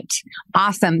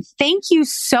 Awesome. Thank you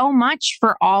so much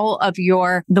for all of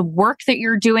the work that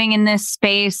you're doing in this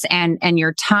space and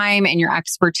your time and your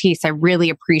expertise. I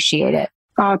really appreciate it.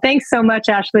 Oh, thanks so much,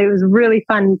 Ashley. It was really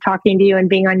fun talking to you and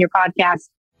being on your podcast.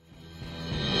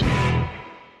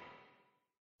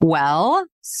 Well,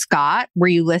 Scott, were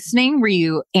you listening? Were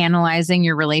you analyzing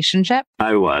your relationship?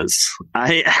 I was.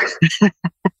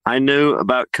 I knew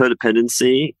about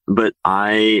codependency, but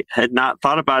I had not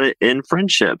thought about it in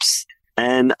friendships.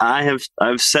 And I've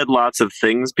said lots of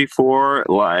things before,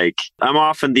 like I'm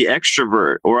often the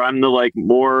extrovert or I'm the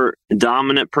more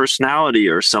dominant personality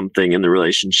or something in the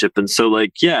relationship. And so I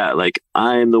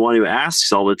am the one who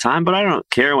asks all the time, but I don't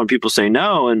care when people say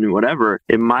no and whatever.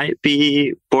 It might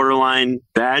be borderline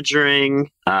badgering.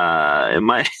 It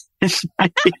might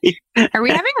be. Are we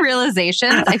having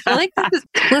realizations? I feel like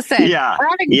listen, we're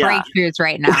having breakthroughs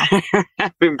right now.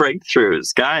 Having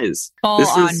breakthroughs, guys. Full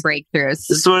on breakthroughs.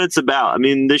 This is what it's about. I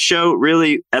mean, the show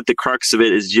really at the crux of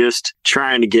it is just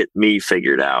trying to get me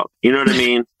figured out. You know what I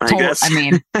mean?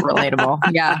 Relatable.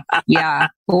 Yeah.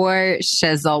 Or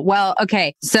shizzle. Well,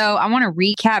 okay. So I want to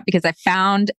recap because I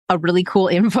found a really cool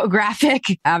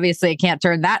infographic. Obviously, I can't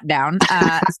turn that down.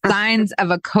 Signs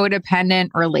of a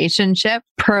codependent relationship: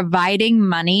 providing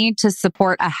money to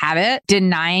support a habit,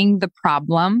 denying the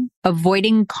problem,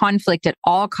 avoiding conflict at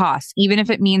all costs, even if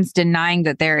it means denying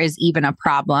that there is even a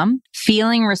problem,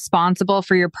 feeling responsible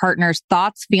for your partner's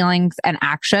thoughts, feelings, and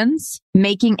actions,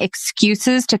 making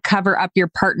excuses to cover up your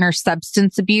partner's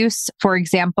substance abuse. For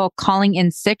example, calling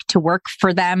in sick to work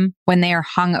for them when they are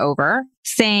hungover,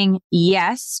 saying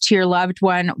yes to your loved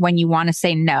one when you want to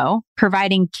say no,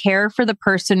 providing care for the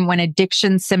person when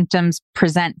addiction symptoms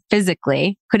present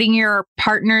physically, putting your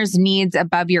partner's needs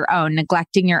above your own,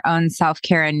 neglecting your own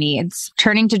self-care and needs,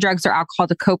 turning to drugs or alcohol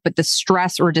to cope with the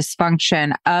stress or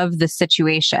dysfunction of the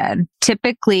situation.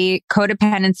 Typically,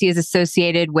 codependency is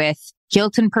associated with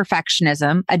guilt and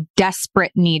perfectionism, a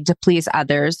desperate need to please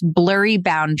others, blurry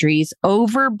boundaries,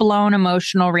 overblown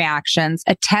emotional reactions,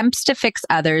 attempts to fix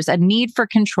others, a need for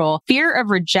control, fear of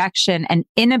rejection, and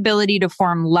inability to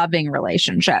form loving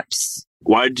relationships.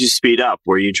 Why did you speed up?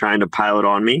 Were you trying to pile it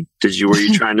on me? Were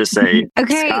you trying to say,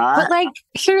 okay, Scott? But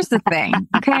here's the thing.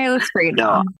 Okay, let's break it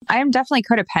down. I am definitely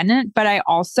codependent, but I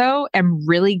also am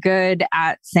really good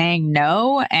at saying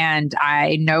no, and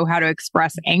I know how to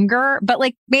express anger, but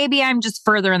maybe I'm just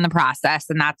further in the process,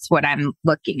 and that's what I'm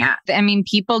looking at. I mean,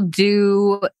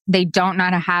 they don't know how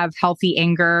to have healthy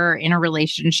anger in a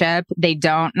relationship. They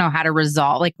don't know how to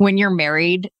resolve. When you're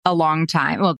married a long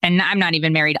time, and I'm not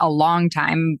even married a long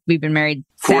time. We've been married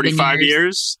 45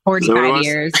 years. 45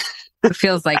 years. It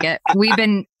feels like it. We've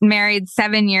been married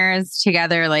 7 years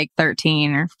together,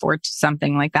 13 or 14,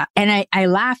 something like that. And I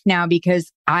laugh now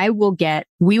because we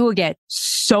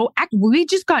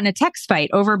just got in a text fight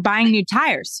over buying new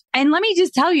tires. And let me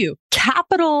just tell you,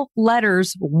 capital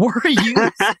letters were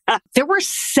used. There were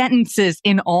sentences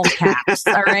in all caps.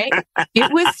 All right.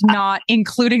 It was not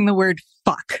including the word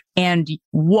fuck and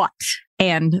what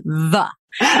and the.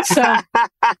 So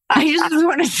I just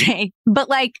want to say, but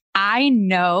I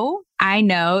know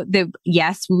that,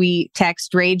 yes, we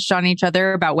text raged on each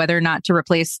other about whether or not to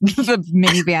replace the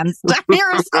minivan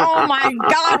mirrors. Oh my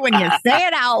God, when you say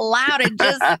it out loud, it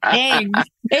just stings.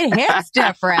 It hits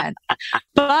different.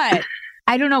 But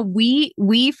I don't know.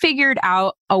 We figured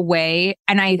out a way,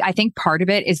 and I think part of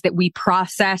it is that we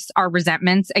process our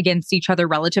resentments against each other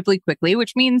relatively quickly,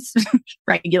 which means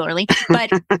regularly.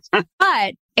 But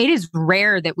it is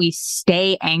rare that we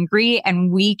stay angry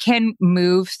and we can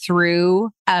move through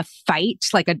a fight,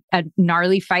 like a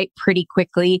gnarly fight pretty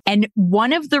quickly. And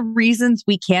one of the reasons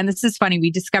we can, this is funny,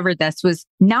 we discovered this was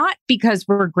not because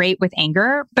we're great with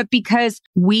anger, but because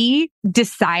we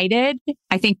decided,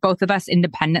 I think both of us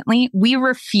independently, we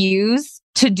refuse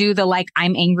to do the like,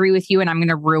 I'm angry with you and I'm going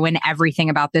to ruin everything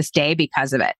about this day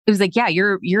because of it. It was like, yeah,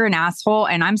 you're an asshole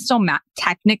and I'm still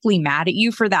technically mad at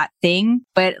you for that thing,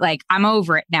 but like, I'm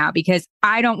over it now because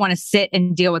I don't want to sit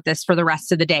and deal with this for the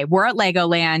rest of the day. We're at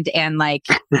Legoland and like,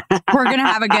 we're going to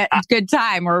have a good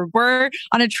time, or we're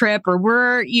on a trip, or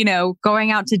we're,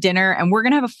 going out to dinner and we're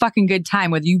going to have a fucking good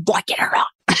time whether you like it or not.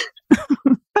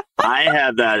 I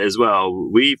have that as well.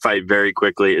 We fight very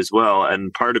quickly as well.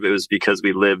 And part of it was because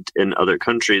we lived in other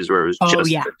countries where it was just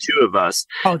the two of us.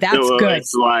 Oh, that's good.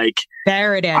 It's like,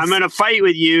 there it is. I'm going to fight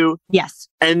with you. Yes.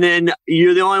 And then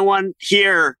you're the only one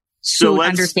here. So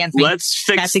let's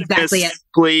fix this,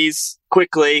 please,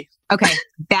 quickly. Okay.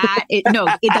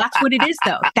 That's what it is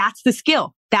though. That's the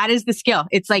skill. That is the skill.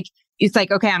 It's like,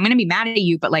 okay, I'm going to be mad at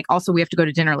you, but like, also we have to go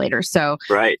to dinner later. So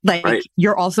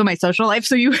you're also my social life.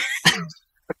 So you,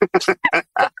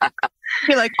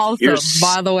 you're like, also,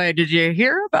 by the way, did you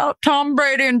hear about Tom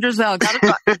Brady and Giselle?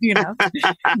 Like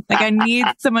I need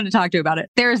someone to talk to about it.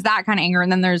 There's that kind of anger. And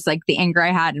then there's like the anger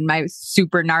I had in my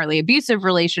super gnarly abusive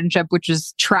relationship, which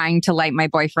is trying to light my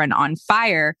boyfriend on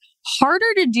fire.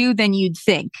 Harder to do than you'd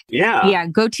think. Yeah. Yeah.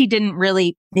 Goatee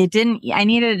I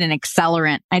needed an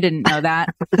accelerant. I didn't know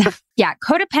that. Yeah.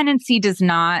 Codependency does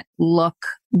not look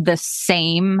the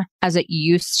same as it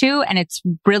used to. And it's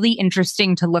really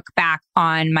interesting to look back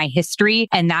on my history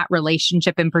and that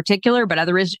relationship in particular. But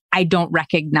I don't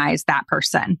recognize that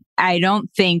person.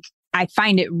 I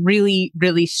find it really,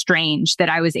 really strange that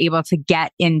I was able to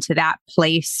get into that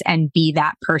place and be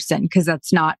that person, because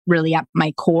that's not really at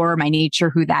my core, my nature,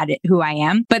 who I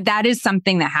am. But that is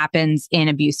something that happens in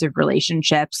abusive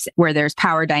relationships where there's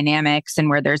power dynamics and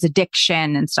where there's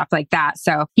addiction and stuff like that.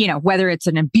 So, whether it's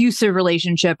an abusive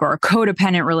relationship or a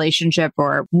codependent relationship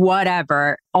or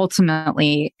whatever,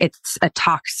 ultimately it's a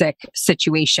toxic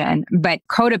situation. But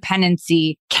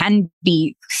codependency can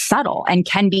be subtle and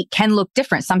can look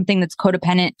different. Something that's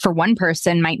codependent for one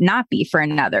person might not be for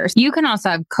another. You can also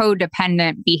have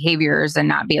codependent behaviors and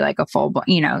not be like a full,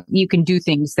 you can do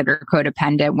things that are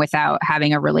codependent without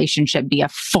having a relationship be a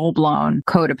full-blown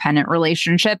codependent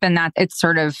relationship. And that it's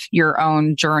sort of your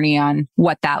own journey on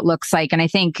what that looks like. And I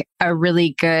think a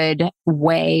really good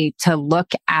way to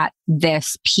look at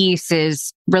this piece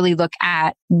is really look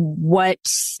at what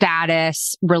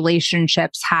status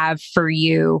relationships have for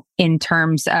you in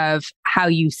terms of how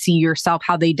you see yourself,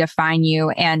 how they define you.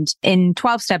 And in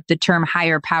 12-step, the term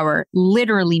higher power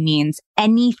literally means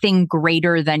anything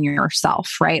greater than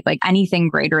yourself, right? Like anything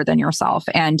greater than yourself.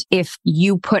 And if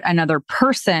you put another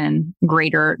person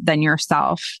greater than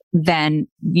yourself, then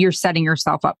you're setting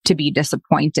yourself up to be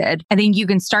disappointed. I think you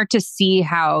can start to see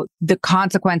how the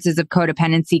consequences of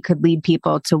codependency could lead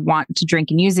people to want to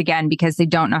drink and use again because they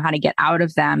don't know how to get out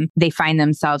of them. They find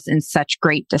themselves in such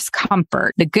great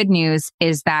discomfort. The good news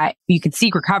is that you can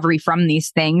seek recovery from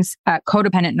these things.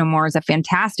 Codependent No More is a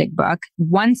fantastic book.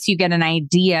 Once you get an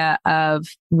idea of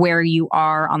where you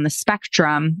are on the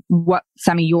spectrum, what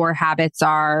some of your habits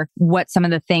are, what some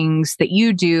of the things that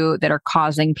you do that are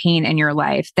causing pain in your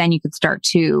life, then you could start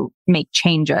to make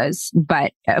changes.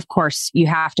 But of course, you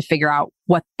have to figure out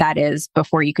what that is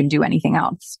before you can do anything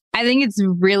else. I think it's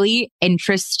really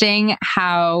interesting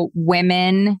how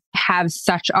women have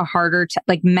such a harder time.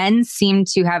 Like men seem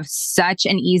to have such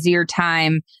an easier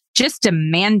time just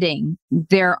demanding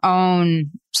their own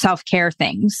self-care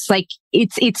things. Like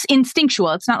it's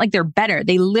instinctual. It's not like they're better.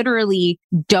 They literally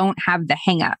don't have the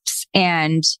hangups.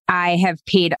 And I have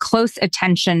paid close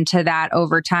attention to that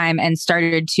over time and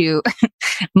started to,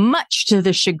 much to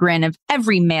the chagrin of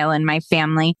every male in my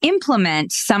family,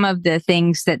 implement some of the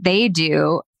things that they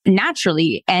do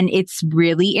naturally. And it's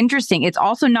really interesting. It's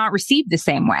also not received the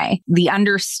same way. The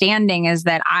understanding is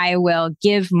that I will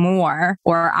give more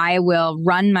or I will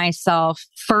run myself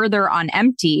further on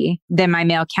empty than my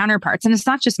male counterparts. And it's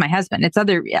not just my husband. It's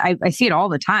I see it all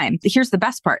the time. Here's the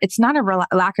best part. It's not a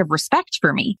lack of respect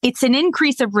for me. It's an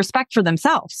increase of respect for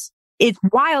themselves. It's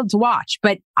wild to watch,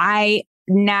 but I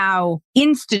now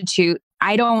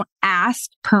I don't ask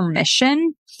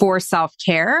permission for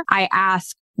self-care. I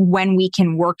ask, when we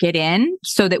can work it in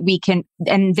so that we can,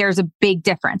 and there's a big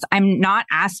difference. I'm not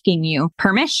asking you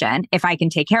permission if I can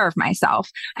take care of myself.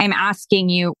 I'm asking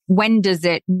you, when does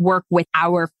it work with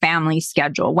our family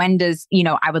schedule? When does,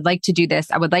 I would like to do this.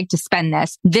 I would like to spend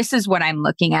this. This is what I'm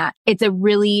looking at. It's a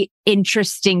really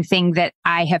interesting thing that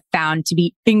I have found to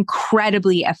be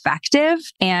incredibly effective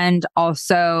and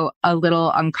also a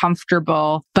little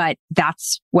uncomfortable, but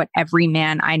that's what every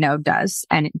man I know does.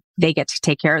 And they get to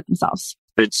take care of themselves.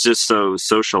 It's just so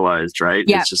socialized, right?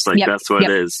 Yep. It's just like, that's what it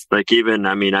is. Like, even,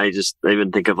 I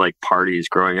even think of like parties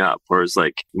growing up, whereas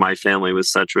like my family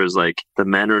was such, where it's like the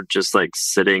men are just like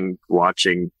sitting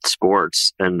watching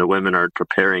sports and the women are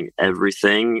preparing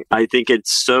everything. I think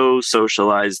it's so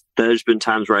socialized. There's been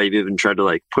times where I've even tried to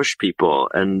like push people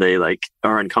and they like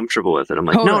are uncomfortable with it. I'm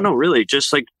like, totally. no, really,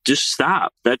 just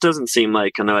stop. That doesn't seem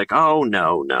like, and they're like, oh,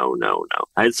 no.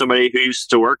 I had somebody who used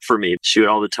to work for me. She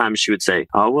would say,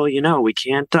 oh, well, we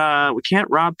can't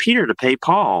rob Peter to pay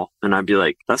Paul. And I'd be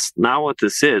like, that's not what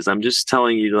this is. I'm just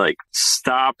telling you to like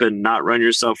stop and not run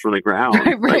yourself from the ground.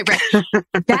 Right.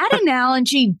 That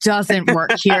analogy doesn't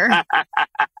work here,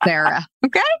 Sarah.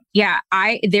 Okay. Yeah.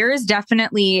 There is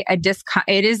definitely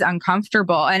it is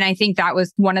uncomfortable. And I think that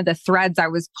was one of the threads I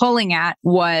was pulling at,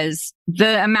 was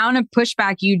the amount of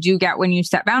pushback you do get when you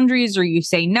set boundaries or you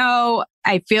say no.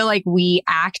 I feel like we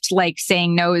act like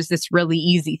saying no is this really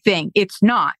easy thing. It's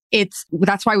not.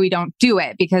 That's why we don't do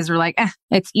it, because we're like,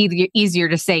 it's easier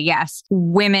to say yes.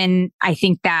 Women, I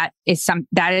think that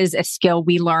is a skill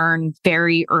we learn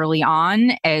very early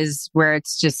on, is where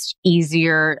it's just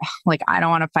easier. Like, I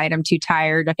don't want to fight. I'm too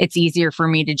tired. It's easier for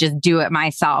me to just do it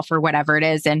myself or whatever it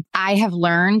is. And I have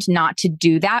learned not to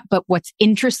do that. But what's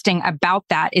interesting about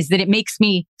that is that it makes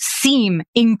me seem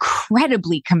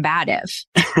incredibly combative.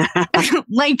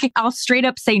 Like, I'll straight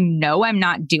up say, no, I'm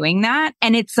not doing that.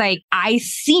 And it's like, I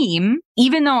seem,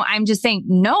 even though I'm just saying,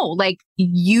 no, like,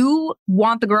 you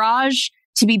want the garage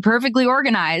to be perfectly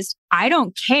organized. I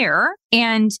don't care.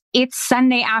 And it's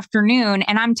Sunday afternoon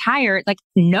and I'm tired. Like,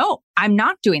 no, I'm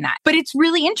not doing that. But it's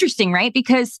really interesting, right?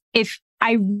 Because if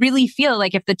I really feel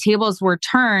like if the tables were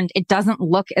turned, it doesn't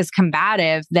look as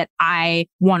combative that I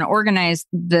want to organize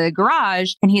the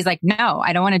garage. And he's like, no,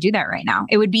 I don't want to do that right now.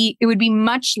 It would be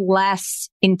much less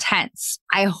intense.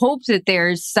 I hope that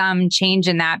there's some change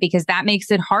in that, because that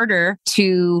makes it harder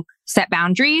to set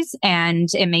boundaries and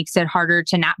it makes it harder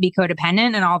to not be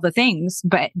codependent and all the things.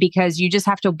 But because you just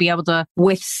have to be able to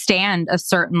withstand a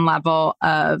certain level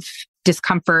of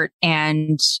discomfort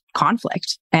and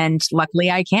conflict. And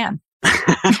luckily I can.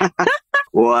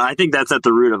 Well, I think that's at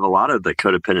the root of a lot of the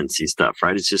codependency stuff,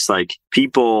 right? It's just like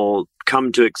people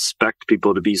come to expect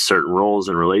people to be certain roles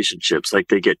in relationships. Like,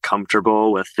 they get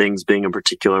comfortable with things being a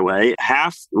particular way.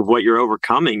 Half of what you're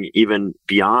overcoming, even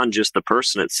beyond just the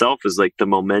person itself, is like the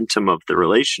momentum of the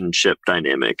relationship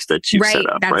dynamics that you've set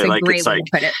up, that's right? A like, great it's way like,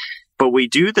 to put it. but we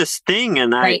do this thing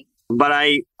and right.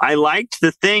 I liked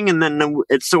the thing, and then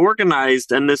it's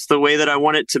organized and it's the way that I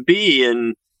want it to be.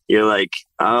 And you're like,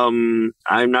 I'm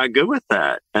not good with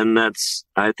that. And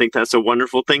I think that's a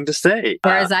wonderful thing to say.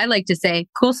 Or as I like to say,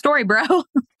 cool story, bro.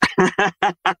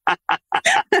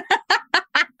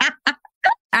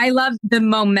 I love the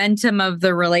momentum of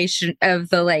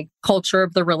the culture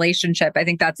of the relationship. I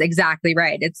think that's exactly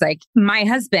right. It's like, my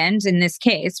husband in this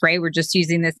case, right? We're just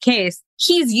using this case.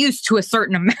 He's used to a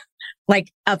certain amount,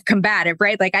 like, of combative,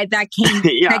 right? Like, that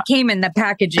came in the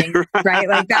packaging, right?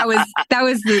 Like, that was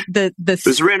the it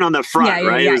was written on the front,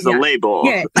 right? It was the label.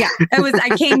 Yeah.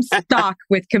 I came stock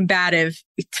with combative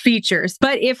features.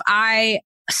 But if I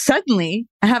suddenly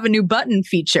have a new button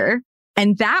feature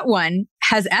and that one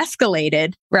has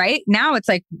escalated, right? Now it's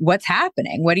like, what's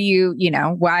happening? What do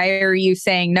why are you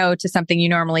saying no to something you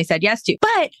normally said yes to?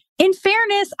 But in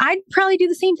fairness, I'd probably do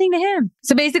the same thing to him.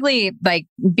 So basically, like,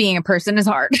 being a person is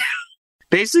hard.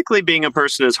 Basically, being a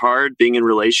person is hard. Being in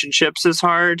relationships is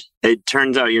hard. It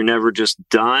turns out you're never just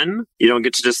done. You don't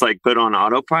get to just like put on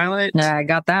autopilot. Yeah, I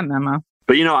got that memo.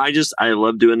 But I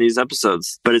love doing these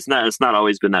episodes. But it's not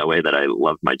always been that way that I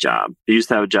love my job. I used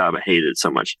to have a job I hated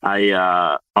so much.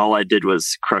 All I did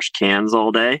was crush cans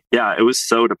all day. Yeah, it was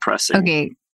so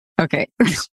depressing. Okay.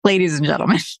 Ladies and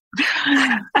gentlemen,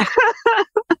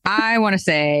 I want to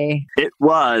say it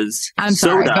was. I'm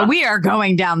sorry, but we are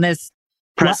going down this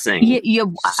pressing.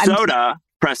 Soda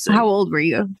pressing. How old were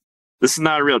you? This is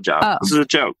not a real job. Oh. This is a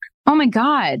joke. Oh my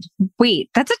God.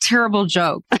 Wait, that's a terrible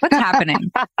joke. What's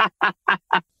happening?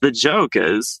 The joke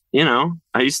is,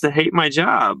 I used to hate my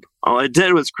job. All I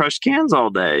did was crush cans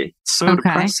all day. It's so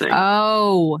depressing.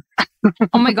 Oh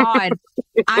my God.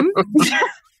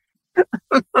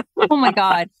 Oh my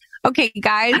God. Okay,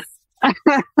 guys.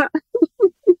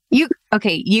 You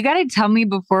got to tell me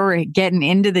before we're getting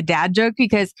into the dad joke,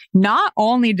 because not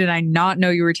only did I not know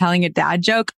you were telling a dad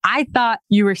joke, I thought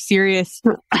you were serious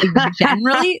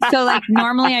generally. So like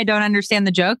normally I don't understand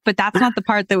the joke, but that's not the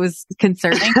part that was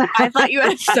concerning. I thought you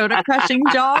had a soda crushing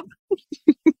job. I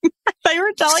thought you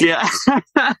were telling. Yeah.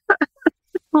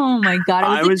 Oh my God.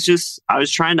 I was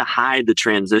trying to hide the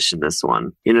transition this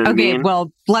one. You know what I mean? Okay,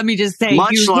 well, let me just say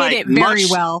you hit it very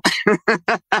well.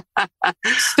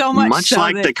 So much Much so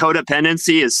like the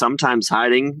codependency is sometimes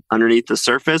hiding underneath the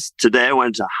surface. Today I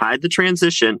wanted to hide the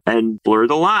transition and blur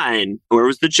the line. Where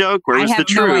was the joke? Where was the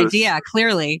truth? I have no idea,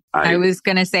 clearly. I was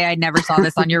going to say I never saw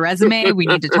this on your resume. We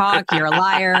need to talk. You're a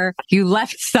liar. You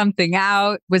left something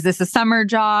out. Was this a summer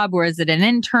job? Or is it an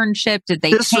internship? Did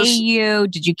they pay you?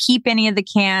 Did you keep any of the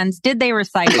cans? Did they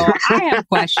recycle? I have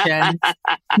questions.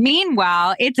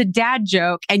 Meanwhile, it's a dad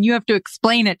joke and you have to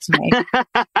explain it to me.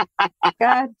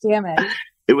 God damn it.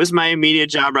 It was my immediate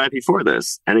job right before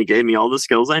this, and it gave me all the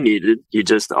skills I needed. You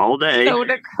just all day.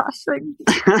 Soda crushing.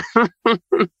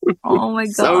 Oh my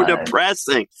God. So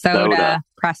depressing. Soda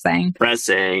pressing.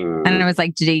 And I was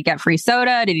like, did he get free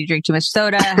soda? Did he drink too much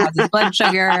soda? How's his blood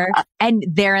sugar? And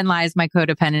therein lies my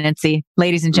codependency.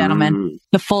 Ladies and gentlemen,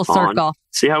 the full circle.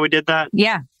 See how we did that?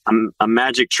 Yeah. A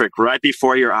magic trick right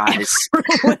before your eyes.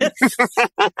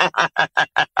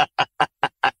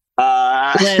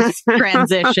 This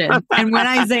transition. And when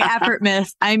I say effort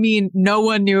miss, I mean no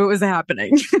one knew it was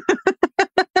happening.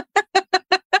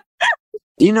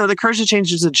 You know, the Courage to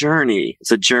Change is a journey.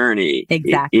 It's a journey.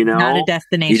 Exactly. You know, not a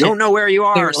destination. You don't know where you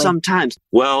are Clearly. sometimes.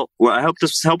 Well, I hope this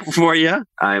was helpful for you.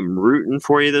 I'm rooting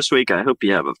for you this week. I hope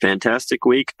you have a fantastic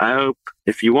week. I hope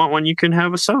if you want one, you can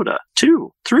have a soda.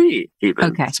 2, 3, even.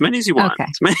 Okay. As many as you want. Okay.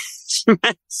 As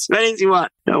many as you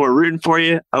want. No, we're rooting for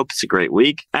you. I hope it's a great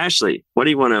week. Ashley, what do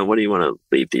you want to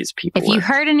leave these people If with? you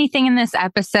heard anything in this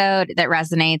episode that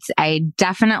resonates, I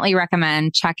definitely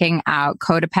recommend checking out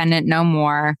Codependent No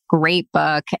More. Great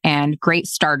book and great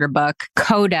starter book.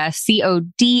 CODA,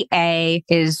 CODA,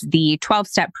 is the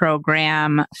 12-step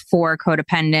program for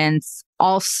codependents.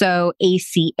 Also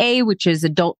ACA, which is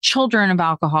Adult Children of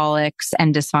Alcoholics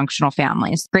and Dysfunctional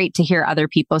Families. Great to hear other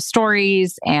people's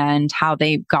stories and how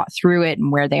they got through it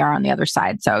and where they are on the other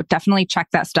side. So definitely check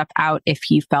that stuff out if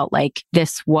you felt like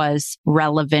this was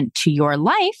relevant to your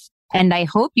life. And I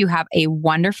hope you have a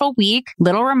wonderful week.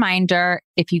 Little reminder,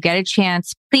 if you get a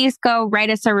chance, please go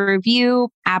write us a review.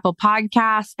 Apple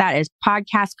Podcasts, that is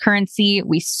podcast currency.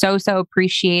 We so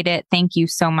appreciate it. Thank you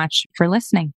so much for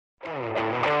listening.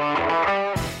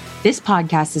 This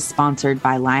podcast is sponsored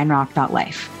by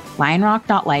LionRock.life.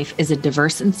 LionRock.life is a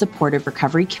diverse and supportive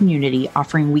recovery community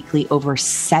offering weekly over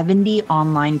 70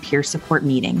 online peer support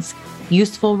meetings,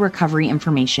 useful recovery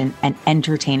information, and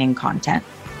entertaining content.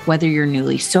 Whether you're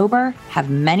newly sober,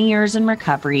 have many years in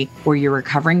recovery, or you're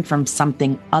recovering from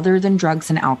something other than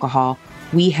drugs and alcohol,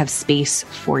 we have space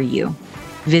for you.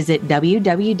 Visit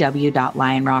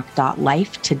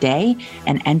www.lionrock.life today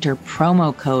and enter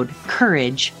promo code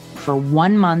COURAGE for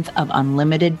 1 month of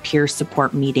unlimited peer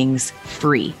support meetings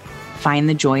free. Find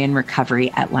the joy in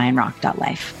recovery at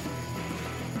lionrock.life.